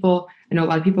some people, I know a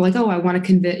lot of people are like, oh, I want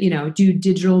to do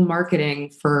digital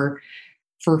marketing for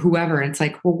whoever. And it's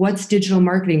like, well, what's digital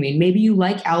marketing mean? Maybe you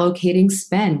like allocating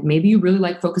spend. Maybe you really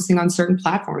like focusing on certain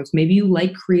platforms. Maybe you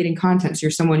like creating content. So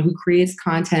you're someone who creates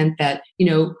content that,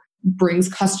 brings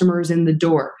customers in the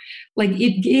door. Like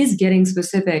it is getting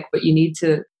specific, but you need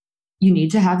to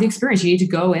have the experience. You need to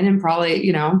go in and probably,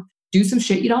 do some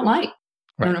shit you don't like.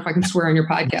 I don't know if I can swear on your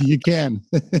podcast. You can.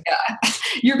 Yeah.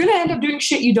 You're going to end up doing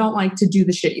shit you don't like to do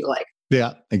the shit you like.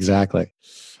 Yeah, exactly.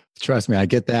 Trust me, I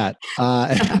get that.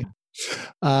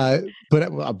 But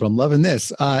I'm loving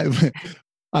this. I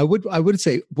would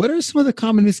say, what are some of the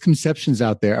common misconceptions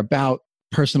out there about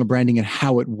personal branding and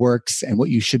how it works and what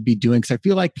you should be doing? Because I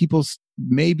feel like people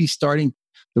may be starting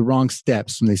the wrong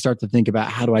steps when they start to think about,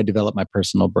 how do I develop my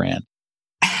personal brand?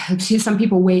 Some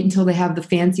people wait until they have the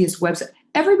fanciest website.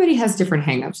 Everybody has different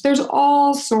hangups. There's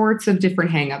all sorts of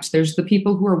different hangups. There's the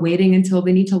people who are waiting until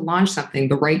they need to launch something,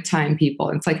 the right time people.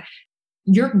 And it's like,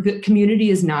 your community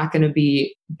is not going to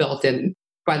be built in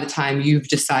by the time you've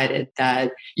decided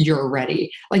that you're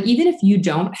ready. Like, even if you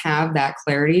don't have that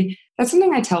clarity, that's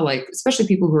something I tell, like, especially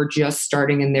people who are just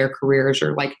starting in their careers,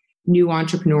 or like new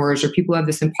entrepreneurs, or people who have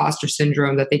this imposter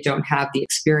syndrome that they don't have the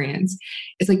experience.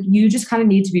 It's like, you just kind of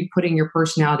need to be putting your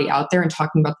personality out there and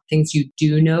talking about the things you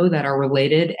do know that are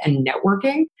related and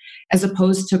networking, as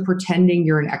opposed to pretending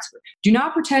you're an expert. Do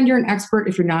not pretend you're an expert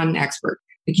if you're not an expert.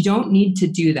 Like, you don't need to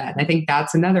do that. And I think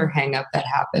that's another hang up that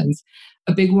happens.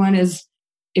 A big one is,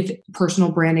 if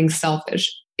personal branding's selfish.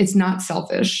 It's not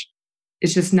selfish.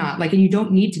 It's just not. Like, and you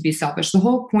don't need to be selfish. The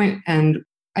whole point, and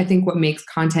I think what makes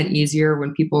content easier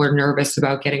when people are nervous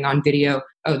about getting on video,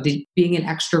 being an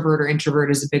extrovert or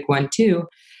introvert is a big one too,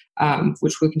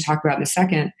 which we can talk about in a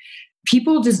second.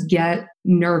 People just get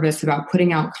nervous about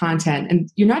putting out content, and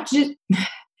you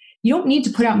don't need to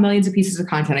put out millions of pieces of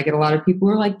content. I get a lot of people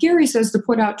who are like, Gary says to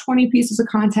put out 20 pieces of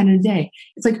content a day.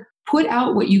 It's like, put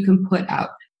out what you can put out.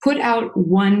 Put out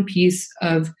one piece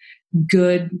of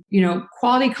good,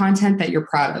 quality content that you're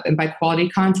proud of. And by quality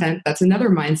content, that's another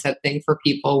mindset thing for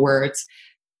people, where it's,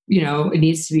 it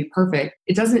needs to be perfect.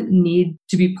 It doesn't need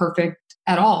to be perfect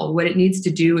at all. What it needs to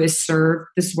do is serve.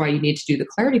 This is why you need to do the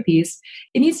clarity piece.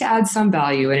 It needs to add some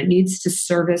value, and it needs to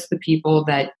service the people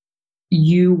that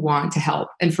you want to help.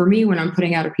 And for me, when I'm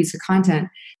putting out a piece of content,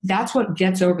 that's what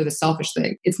gets over the selfish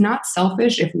thing. It's not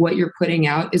selfish if what you're putting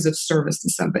out is of service to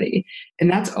somebody.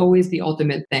 And that's always the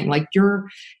ultimate thing. Like, you're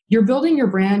building your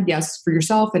brand, yes, for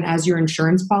yourself and as your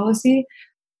insurance policy,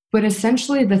 but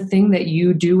essentially the thing that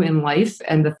you do in life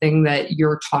and the thing that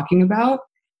you're talking about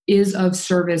is of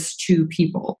service to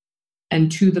people.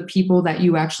 and to the people that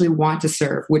you actually want to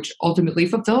serve, which ultimately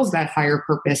fulfills that higher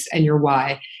purpose and your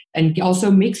why, and also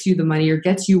makes you the money or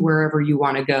gets you wherever you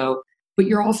want to go. But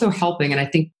you're also helping. And I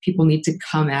think people need to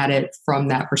come at it from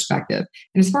that perspective.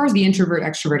 And as far as the introvert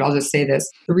extrovert, I'll just say this.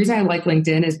 The reason I like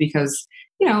LinkedIn is because,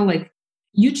 like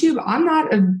YouTube, I'm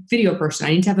not a video person. I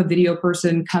need to have a video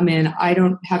person come in. I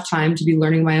don't have time to be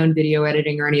learning my own video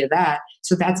editing or any of that.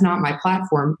 So that's not my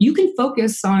platform. You can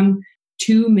focus on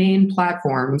 2 main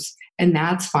platforms, and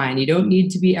that's fine. You don't need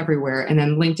to be everywhere. And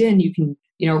then LinkedIn, you can,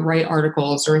 write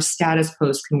articles, or a status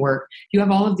post can work. You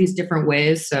have all of these different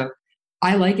ways. So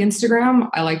I like Instagram.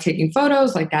 I like taking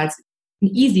photos. Like, that's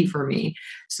easy for me.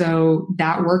 So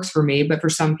that works for me. But for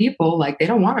some people, like, they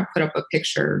don't want to put up a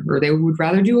picture, or they would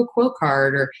rather do a quote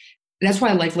card, or that's why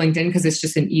I like LinkedIn, because it's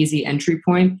just an easy entry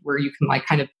point where you can like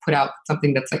kind of put out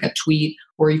something that's like a tweet,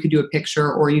 or you could do a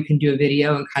picture, or you can do a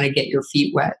video and kind of get your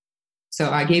feet wet. So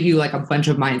I gave you like a bunch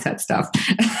of mindset stuff.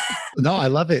 No, I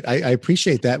love it. I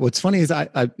appreciate that. What's funny is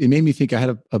it made me think. I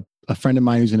had a friend of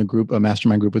mine who's in a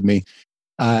mastermind group with me.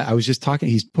 I was just talking,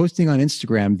 he's posting on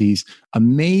Instagram these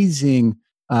amazing,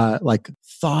 like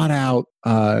thought out,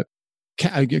 I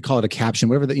call it a caption,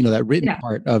 whatever that written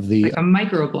part of the like a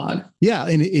microblog. Yeah.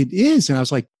 And it is. And I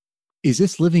was like, is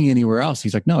this living anywhere else?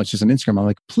 He's like, no, it's just on Instagram. I'm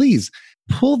like, please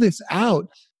pull this out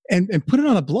and put it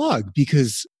on a blog,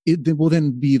 because it will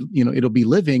then be, it'll be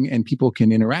living and people can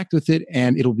interact with it,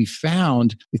 and it'll be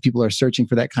found if people are searching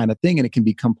for that kind of thing, and it can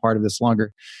become part of this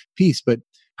longer piece. But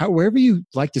wherever you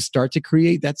like to start to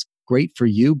create, that's great for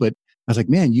you. But I was like,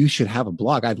 man, you should have a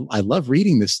blog. I love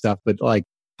reading this stuff, but like,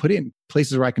 put it in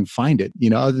places where I can find it,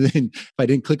 other than if I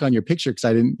didn't click on your picture, because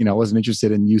I didn't, I wasn't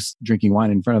interested in you drinking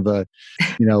wine in front of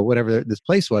whatever this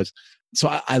place was. So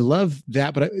I love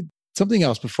that. But something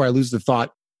else before I lose the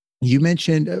thought, you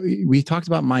mentioned, we talked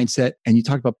about mindset, and you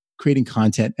talked about creating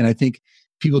content. And I think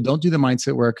people don't do the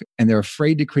mindset work, and they're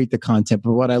afraid to create the content.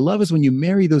 But what I love is when you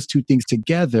marry those 2 things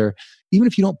together, even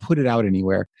if you don't put it out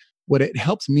anywhere, what it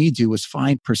helps me do is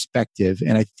find perspective.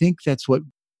 And I think that's when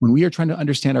we are trying to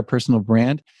understand our personal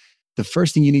brand, the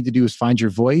first thing you need to do is find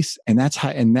your voice. And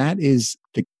that is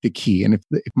the key. And if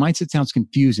mindset sounds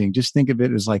confusing, just think of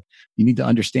it as like, you need to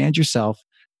understand yourself,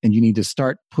 and you need to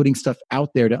start putting stuff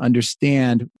out there to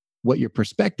understand what your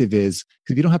perspective is.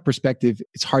 Because if you don't have perspective,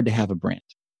 it's hard to have a brand.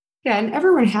 Yeah, and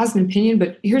everyone has an opinion,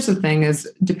 but here's the thing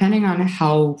is, depending on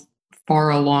how far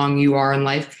along you are in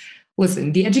life,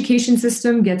 listen, the education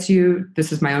system gets you,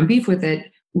 this is my own beef with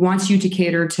it, wants you to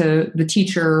cater to the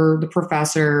teacher, the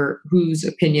professor, whose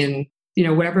opinion,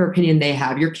 whatever opinion they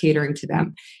have, you're catering to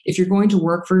them. If you're going to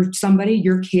work for somebody,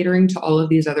 you're catering to all of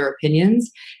these other opinions,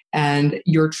 and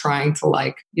you're trying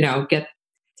to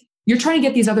you're trying to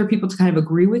get these other people to kind of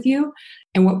agree with you.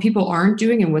 And what people aren't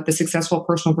doing, and what the successful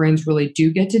personal brands really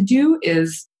do get to do,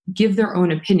 is give their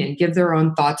own opinion, give their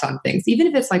own thoughts on things, even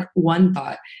if it's like one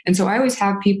thought. And so I always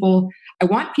have I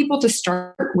want people to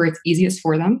start where it's easiest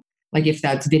for them. Like if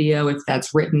that's video, if that's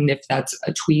written, if that's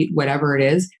a tweet, whatever it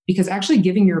is, because actually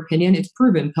giving your opinion, it's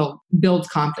proven, builds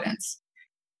confidence.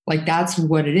 Like that's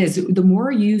what it is. The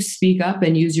more you speak up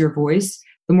and use your voice,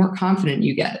 the more confident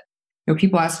you get.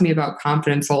 People ask me about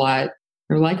confidence a lot.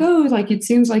 They're like, oh, like it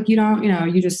seems like you don't,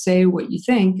 you just say what you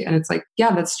think. And it's like,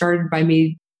 yeah, that started by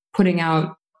me putting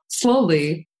out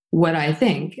slowly what I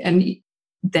think. And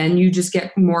then you just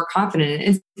get more confident.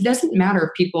 And it doesn't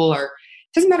matter if it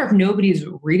doesn't matter if nobody's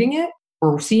reading it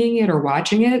or seeing it or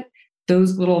watching it.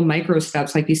 Those little micro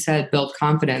steps, like you said, build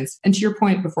confidence. And to your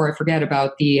point, before I forget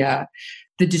about the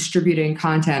distributing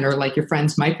content, or like your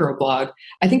friend's microblog,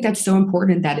 I think that's so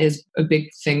important. That is a big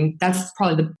thing. That's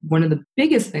probably one of the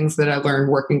biggest things that I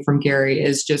learned working from Gary,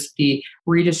 is just the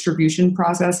redistribution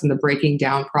process and the breaking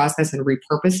down process and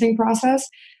repurposing process.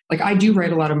 Like I do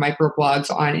write a lot of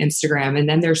microblogs on Instagram, and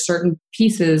then there's certain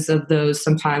pieces of those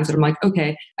sometimes that I'm like,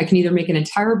 okay, I can either make an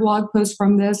entire blog post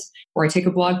from this, or I take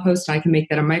a blog post and I can make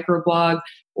that a microblog,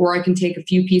 or I can take a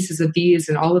few pieces of these,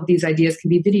 and all of these ideas can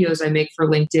be videos I make for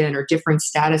LinkedIn or different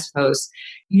status posts.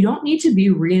 You don't need to be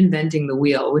reinventing the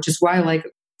wheel, which is why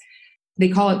they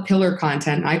call it pillar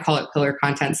content. And I call it pillar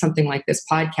content, something like this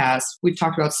podcast. We've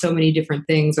talked about so many different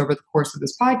things over the course of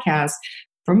this podcast,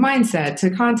 from mindset to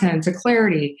content to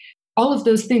clarity. All of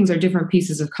those things are different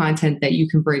pieces of content that you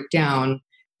can break down,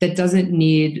 that doesn't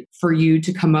need for you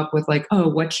to come up with like, oh,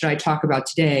 what should I talk about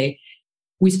today?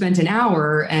 We spent an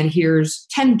hour and here's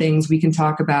 10 things we can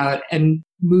talk about, and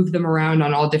move them around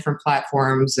on all different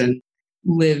platforms and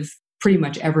live pretty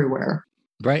much everywhere.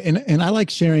 Right. And I like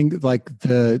sharing like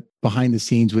the behind the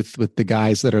scenes with the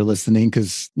guys that are listening,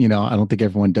 because, I don't think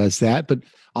everyone does that, but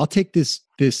I'll take this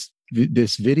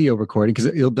this video recording,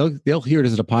 because they'll hear it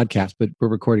as a podcast, but we're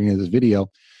recording it as a video.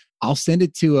 I'll send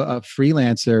it to a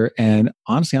freelancer, and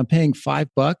honestly, I'm paying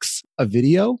 $5 a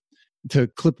video to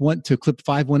clip 5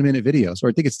 1-minute videos, or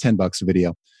I think it's $10 a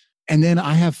video. And then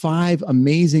I have 5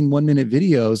 amazing 1-minute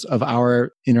videos of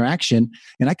our interaction,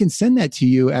 and I can send that to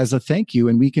you as a thank you.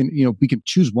 And we can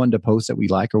choose one to post that we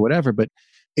like or whatever, but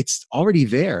it's already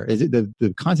there.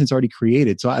 The content's already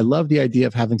created. So I love the idea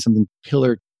of having something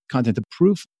pillar content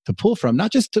to pull from,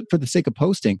 not just for the sake of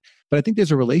posting, but I think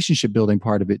there's a relationship building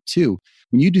part of it too.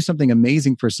 When you do something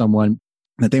amazing for someone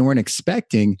that they weren't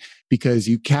expecting, because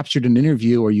you captured an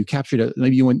interview, or you captured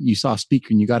maybe you saw a speaker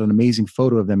and you got an amazing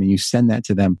photo of them and you send that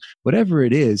to them, whatever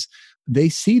it is, they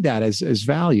see that as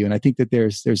value. And I think that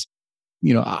there's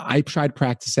I try to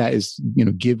practice that, is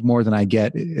give more than I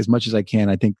get as much as I can.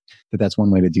 I think that's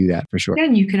one way to do that for sure.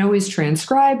 And you can always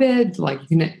transcribe it. Like,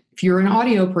 if you're an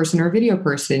audio person or a video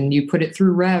person, you put it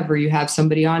through Rev, or you have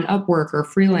somebody on Upwork or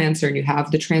Freelancer, and you have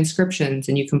the transcriptions,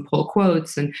 and you can pull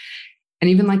quotes. And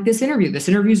even like this interview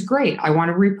is great. I want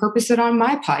to repurpose it on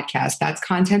my podcast. That's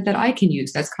content that I can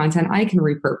use. That's content I can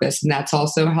repurpose. And that's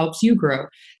also helps you grow.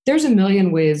 There's a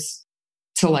million ways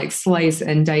to like slice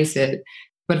and dice it.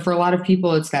 But for a lot of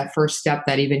people, it's that first step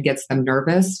that even gets them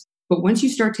nervous. But once you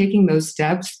start taking those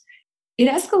steps, it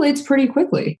escalates pretty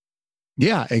quickly.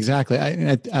 Yeah, exactly.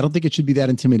 I don't think it should be that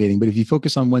intimidating. But if you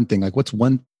focus on one thing, like what's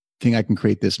one thing I can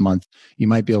create this month, you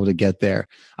might be able to get there.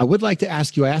 I would like to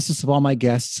ask you, I asked this of all my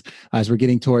guests as we're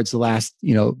getting towards the last,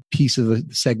 piece of the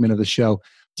segment of the show.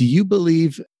 Do you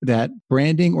believe that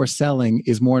branding or selling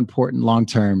is more important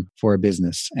long-term for a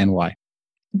business, and why?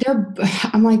 They're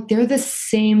the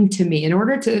same to me.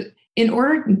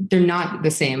 They're not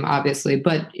the same, obviously,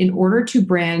 but in order to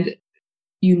brand,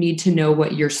 you need to know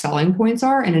what your selling points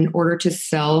are. And in order to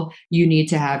sell, you need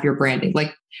to have your branding.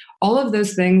 Like all of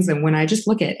those things. And when I just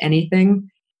look at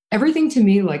everything to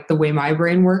me, like the way my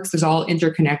brain works, is all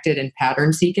interconnected and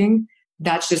pattern seeking.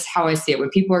 That's just how I see it. When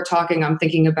people are talking, I'm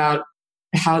thinking about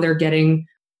how they're getting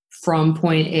from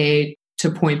point A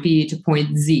to point B to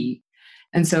point Z.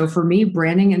 And so for me,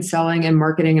 branding and selling and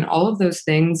marketing and all of those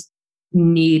things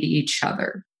need each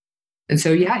other. And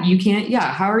so,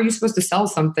 how are you supposed to sell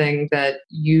something that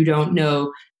you don't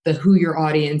know who your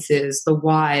audience is, the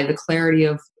why, the clarity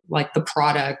of like the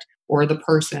product or the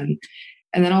person?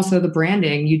 And then also the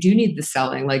branding, you do need the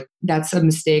selling. Like that's a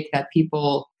mistake that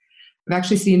I've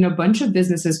actually seen a bunch of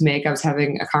businesses make. I was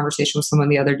having a conversation with someone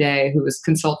the other day who was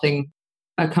consulting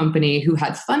a company who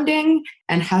had funding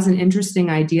and has an interesting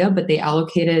idea, but they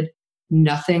allocated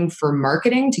nothing for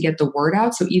marketing to get the word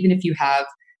out. So even if you have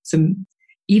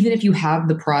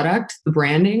the product, the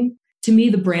branding, to me,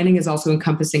 the branding is also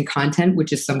encompassing content,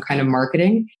 which is some kind of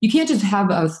marketing. You can't just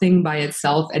have a thing by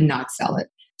itself and not sell it.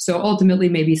 So ultimately,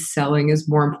 maybe selling is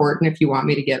more important if you want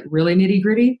me to get really nitty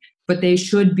gritty, but they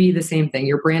should be the same thing.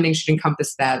 Your branding should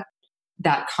encompass that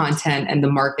content and the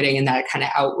marketing and that kind of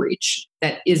outreach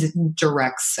that is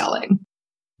direct selling.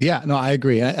 Yeah, no, I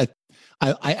agree. I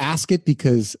ask it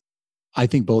because I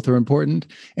think both are important,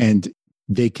 and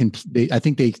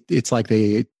it's like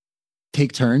they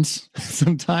take turns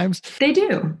sometimes. They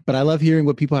do. But I love hearing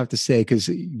what people have to say, because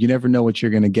you never know what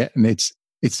you're going to get. And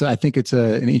I think it's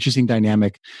an interesting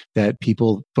dynamic that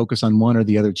people focus on one or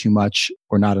the other too much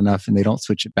or not enough, and they don't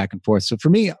switch it back and forth. So for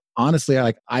me, honestly,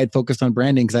 I had focused on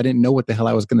branding because I didn't know what the hell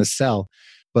I was going to sell.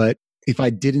 But if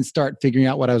I didn't start figuring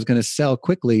out what I was going to sell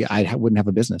quickly, I wouldn't have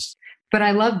a business. But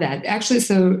I love that. Actually,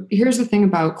 so here's the thing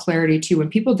about clarity too. When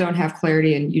people don't have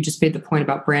clarity, and you just made the point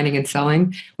about branding and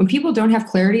selling, when people don't have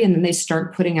clarity and then they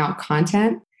start putting out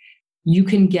content, you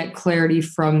can get clarity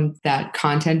from that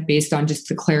content based on just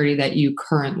the clarity that you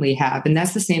currently have. And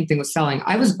that's the same thing with selling.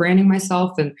 I was branding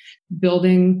myself and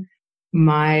building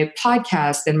my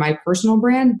podcast and my personal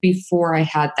brand before I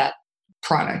had that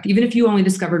product. Even if you only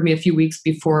discovered me a few weeks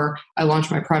before I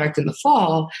launched my product in the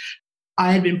fall,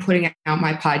 I had been putting out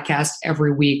my podcast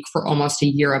every week for almost a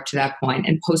year up to that point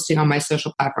and posting on my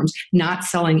social platforms, not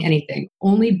selling anything,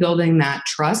 only building that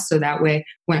trust. So that way,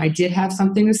 when I did have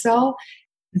something to sell,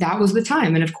 that was the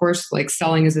time. And of course, like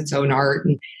selling is its own art.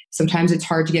 And sometimes it's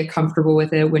hard to get comfortable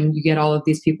with it when you get all of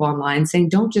these people online saying,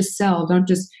 don't just sell, don't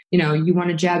just, you want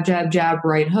to jab, jab, jab,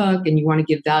 right hook, and you want to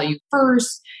give value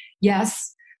first.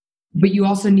 Yes. But you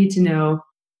also need to know,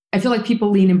 I feel like people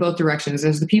lean in both directions.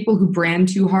 There's the people who brand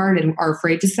too hard and are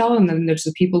afraid to sell. And then there's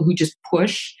the people who just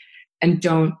push and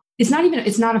don't. It's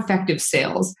not effective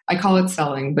sales. I call it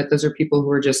selling, but those are people who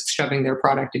are just shoving their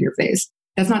product in your face.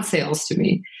 That's not sales to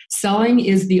me. Selling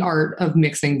is the art of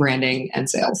mixing branding and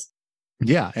sales.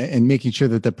 Yeah, and making sure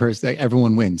that the person,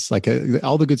 everyone wins. Like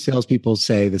all the good salespeople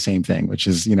say the same thing, which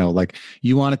is, like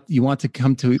you want to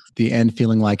come to the end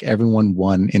feeling like everyone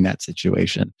won in that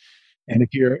situation. And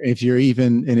if you're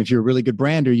a really good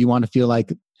brander, you want to feel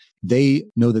like they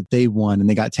know that they won and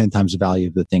they got 10 times the value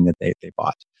of the thing that they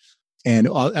bought. And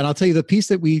I'll tell you, the piece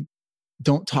that we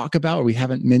don't talk about or we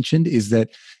haven't mentioned is that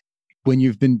when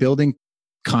you've been building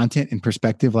content and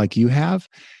perspective like you have,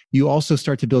 you also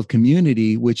start to build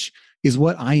community, which is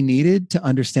what I needed to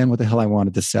understand what the hell I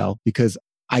wanted to sell, because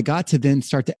I got to then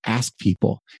start to ask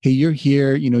people, hey, you're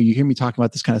here, you hear me talking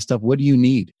about this kind of stuff. What do you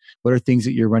need? What are things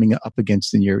that you're running up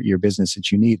against in your business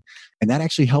that you need? And that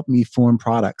actually helped me form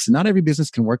products. Not every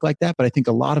business can work like that, but I think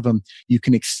a lot of them, you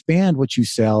can expand what you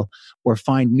sell or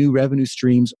find new revenue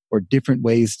streams or different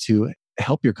ways to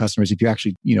help your customers if you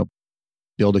actually,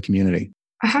 build a community.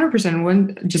 100%.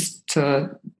 One, just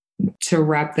to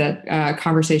wrap that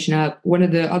conversation up, one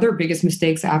of the other biggest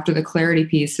mistakes after the clarity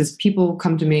piece is people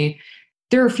come to me.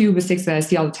 There are a few mistakes that I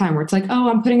see all the time where it's like, oh,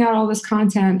 I'm putting out all this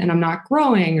content and I'm not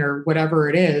growing or whatever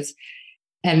it is.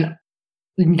 And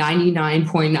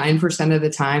 99.9% of the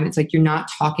time, it's like you're not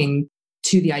talking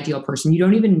to the ideal person. You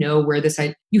don't even know where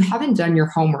you haven't done your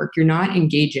homework. You're not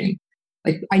engaging.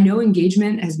 Like, I know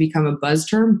engagement has become a buzz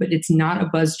term, but it's not a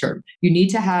buzz term. You need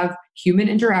to have human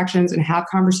interactions and have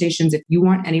conversations if you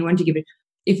want anyone to give it.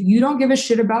 If you don't give a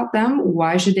shit about them,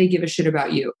 why should they give a shit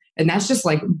about you? And that's just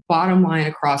like bottom line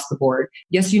across the board.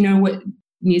 Yes, you know what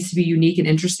needs to be unique and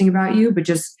interesting about you, but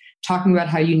just talking about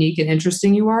how unique and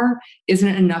interesting you are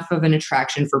isn't enough of an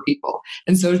attraction for people.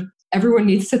 And so everyone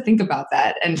needs to think about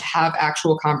that and have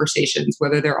actual conversations,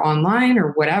 whether they're online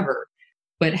or whatever,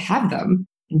 but have them.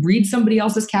 Read somebody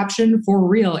else's caption for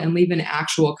real and leave an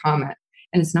actual comment.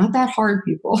 And it's not that hard,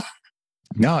 people.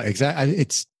 No, exactly.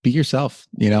 It's be yourself,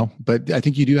 but I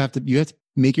think you have to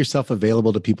make yourself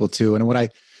available to people too. And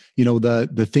what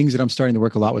the things that I'm starting to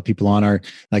work a lot with people on are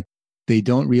like, they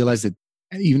don't realize that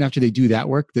even after they do that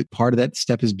work, that part of that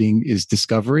step is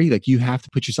discovery. Like, you have to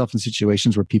put yourself in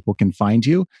situations where people can find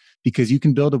you, because you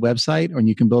can build a website or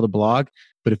you can build a blog,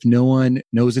 but if no one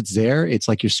knows it's there, it's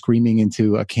like you're screaming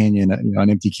into a canyon, an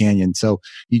empty canyon. So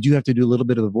you do have to do a little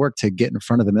bit of the work to get in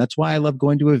front of them. That's why I love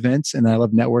going to events and I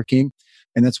love networking.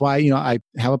 And that's why, I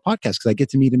have a podcast, because I get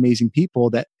to meet amazing people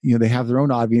that, they have their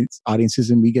own audiences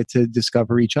and we get to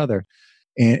discover each other.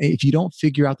 And if you don't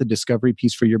figure out the discovery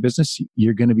piece for your business,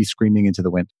 you're going to be screaming into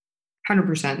the wind.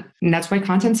 100%. And that's why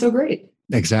content's so great.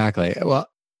 Exactly. Well,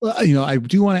 I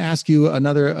do want to ask you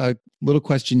another little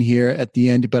question here at the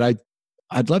end, but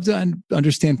I'd love to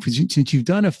understand, since you've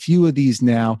done a few of these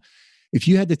now, if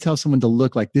you had to tell someone to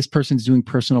look like this person's doing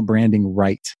personal branding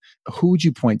right, who would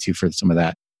you point to for some of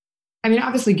that? I mean,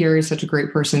 obviously Gary is such a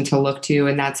great person to look to,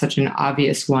 and that's such an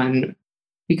obvious one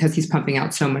because he's pumping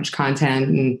out so much content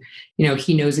and,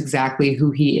 he knows exactly who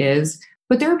he is.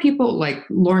 But there are people like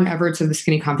Lauren Everts of the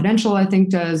Skinny Confidential, I think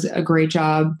does a great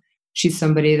job. She's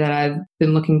somebody that I've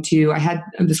been looking to. I had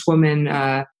this woman,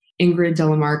 Ingrid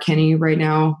Delamar Kenny, right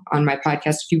now on my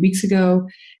podcast a few weeks ago.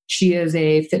 She is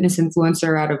a fitness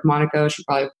influencer out of Monaco. She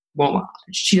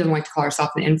doesn't like to call herself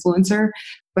an influencer,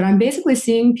 but I'm basically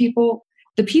seeing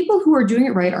the people who are doing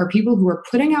it right are people who are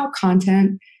putting out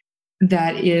content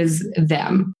that is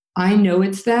them. I know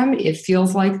it's them. It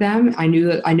feels like them. I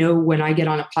know when I get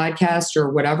on a podcast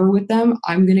or whatever with them,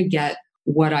 I'm going to get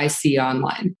what I see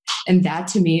online. And that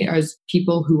to me is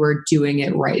people who are doing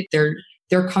it right.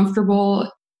 They're comfortable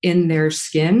in their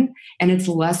skin, and it's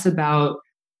less about,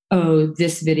 oh,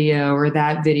 this video or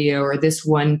that video or this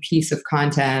one piece of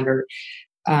content, or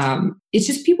it's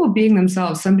just people being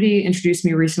themselves. Somebody introduced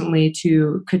me recently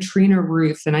to Katrina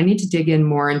Ruth, and I need to dig in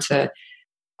more into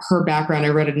her background. I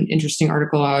read an interesting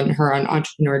article on her on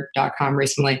entrepreneur.com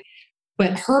recently.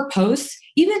 But her posts,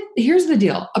 here's the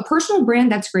deal. A personal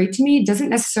brand that's great to me doesn't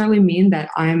necessarily mean that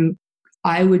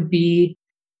I would be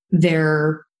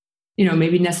their,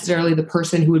 maybe necessarily the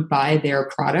person who would buy their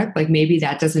product. Like, maybe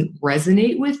that doesn't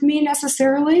resonate with me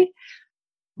necessarily.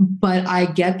 But I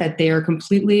get that they are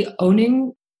completely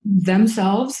owning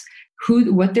themselves.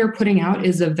 What they're putting out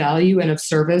is of value and of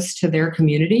service to their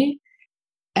community.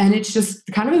 And it's just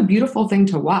kind of a beautiful thing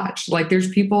to watch. Like, there's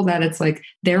people that it's like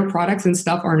their products and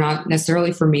stuff are not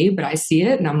necessarily for me, but I see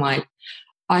it and I'm like,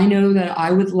 I know that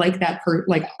I would like that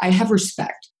like, I have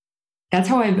respect. That's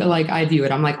how I view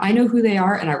it. I'm like, I know who they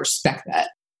are and I respect that.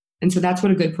 And so that's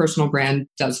what a good personal brand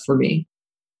does for me.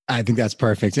 I think that's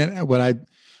perfect. And what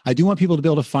I do want people to be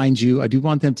able to find you. I do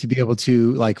want them to be able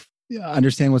to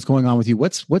understand what's going on with you.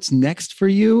 What's next for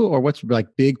you, or what's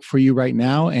big for you right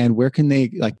now, and where can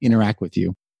they interact with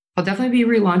you? I'll definitely be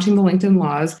relaunching the LinkedIn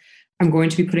Laws. I'm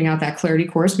going to be putting out that clarity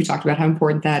course. We talked about how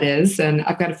important that is. And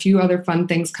I've got a few other fun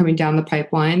things coming down the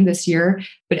pipeline this year.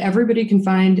 But everybody can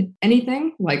find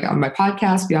anything like on my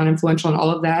podcast, Beyond Influential, and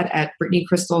all of that at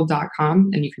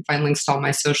BrittanyCrystal.com. And you can find links to all my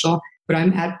social. But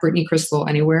I'm at Brittany Crystal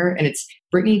anywhere. And it's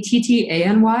Brittany,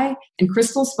 T-T-A-N-Y, and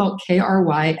Crystal spelled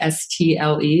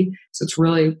K-R-Y-S-T-L-E. So it's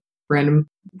really random,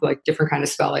 like different kind of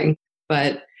spelling.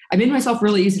 But I made myself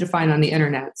really easy to find on the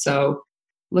internet. So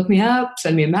look me up,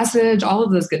 send me a message, all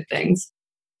of those good things.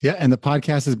 Yeah. And the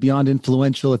podcast is Beyond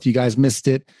Influential if you guys missed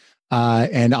it.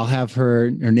 And I'll have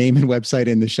her name and website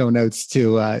in the show notes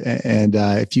too. And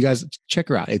if you guys check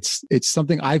her out, it's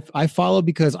something I follow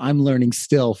because I'm learning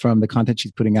still from the content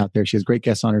she's putting out there. She has great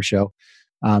guests on her show.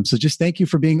 So just thank you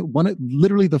for being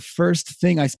literally the first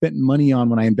thing I spent money on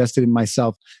when I invested in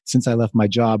myself since I left my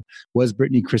job was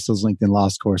Brittany Crystal's LinkedIn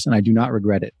Lost course. And I do not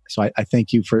regret it. So I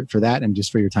thank you for that and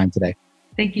just for your time today.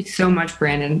 Thank you so much,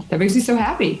 Brandon. That makes me so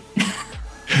happy. All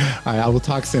right, I will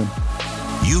talk soon.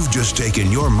 You've just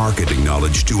taken your marketing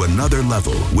knowledge to another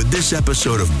level with this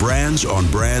episode of Brands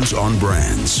on Brands on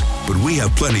Brands. But we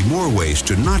have plenty more ways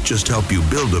to not just help you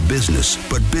build a business,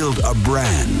 but build a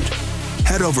brand.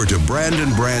 Head over to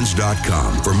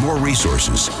brandandbrands.com for more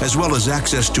resources, as well as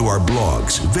access to our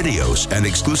blogs, videos, and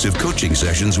exclusive coaching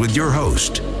sessions with your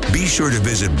host. Be sure to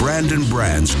visit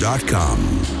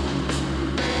brandandbrands.com.